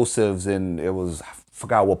explosives in, it was, I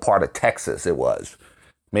forgot what part of Texas it was.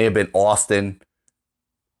 May have been Austin,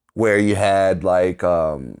 where you had like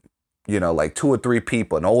like two or three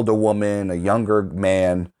people, an older woman, a younger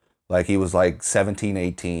man, like he was like 17,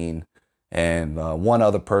 18, and one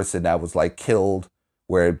other person that was like killed,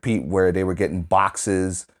 where they were getting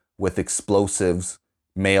boxes with explosives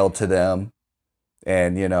mailed to them,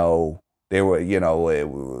 and they were,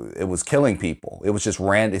 it was killing people. It was just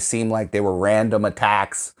random. It seemed like they were random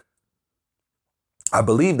attacks. I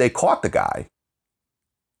believe they caught the guy.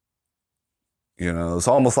 It's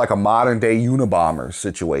almost like a modern day Unabomber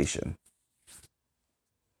situation.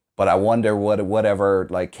 But I wonder whatever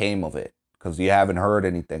like came of it, because you haven't heard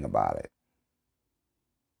anything about it.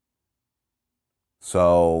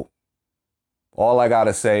 So all I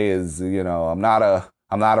gotta say is, I'm not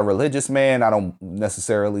a religious man. I don't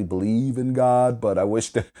necessarily believe in God, but I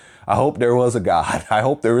hope there was a God. I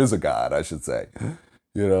hope there is a God, I should say.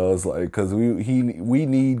 It's like, because we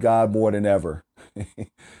need God more than ever.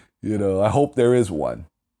 I hope there is one.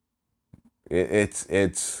 It's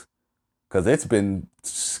because it's been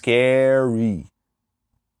scary.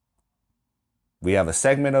 We have a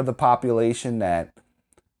segment of the population that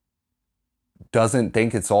doesn't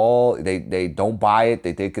think it's all, they don't buy it.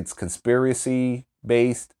 They think it's conspiracy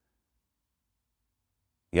based.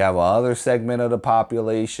 You have another segment of the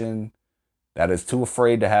population that is too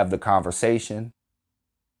afraid to have the conversation.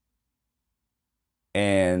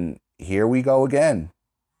 And here we go again.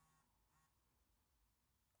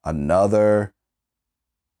 Another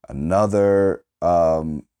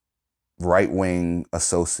right wing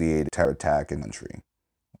associated terror attack in the country.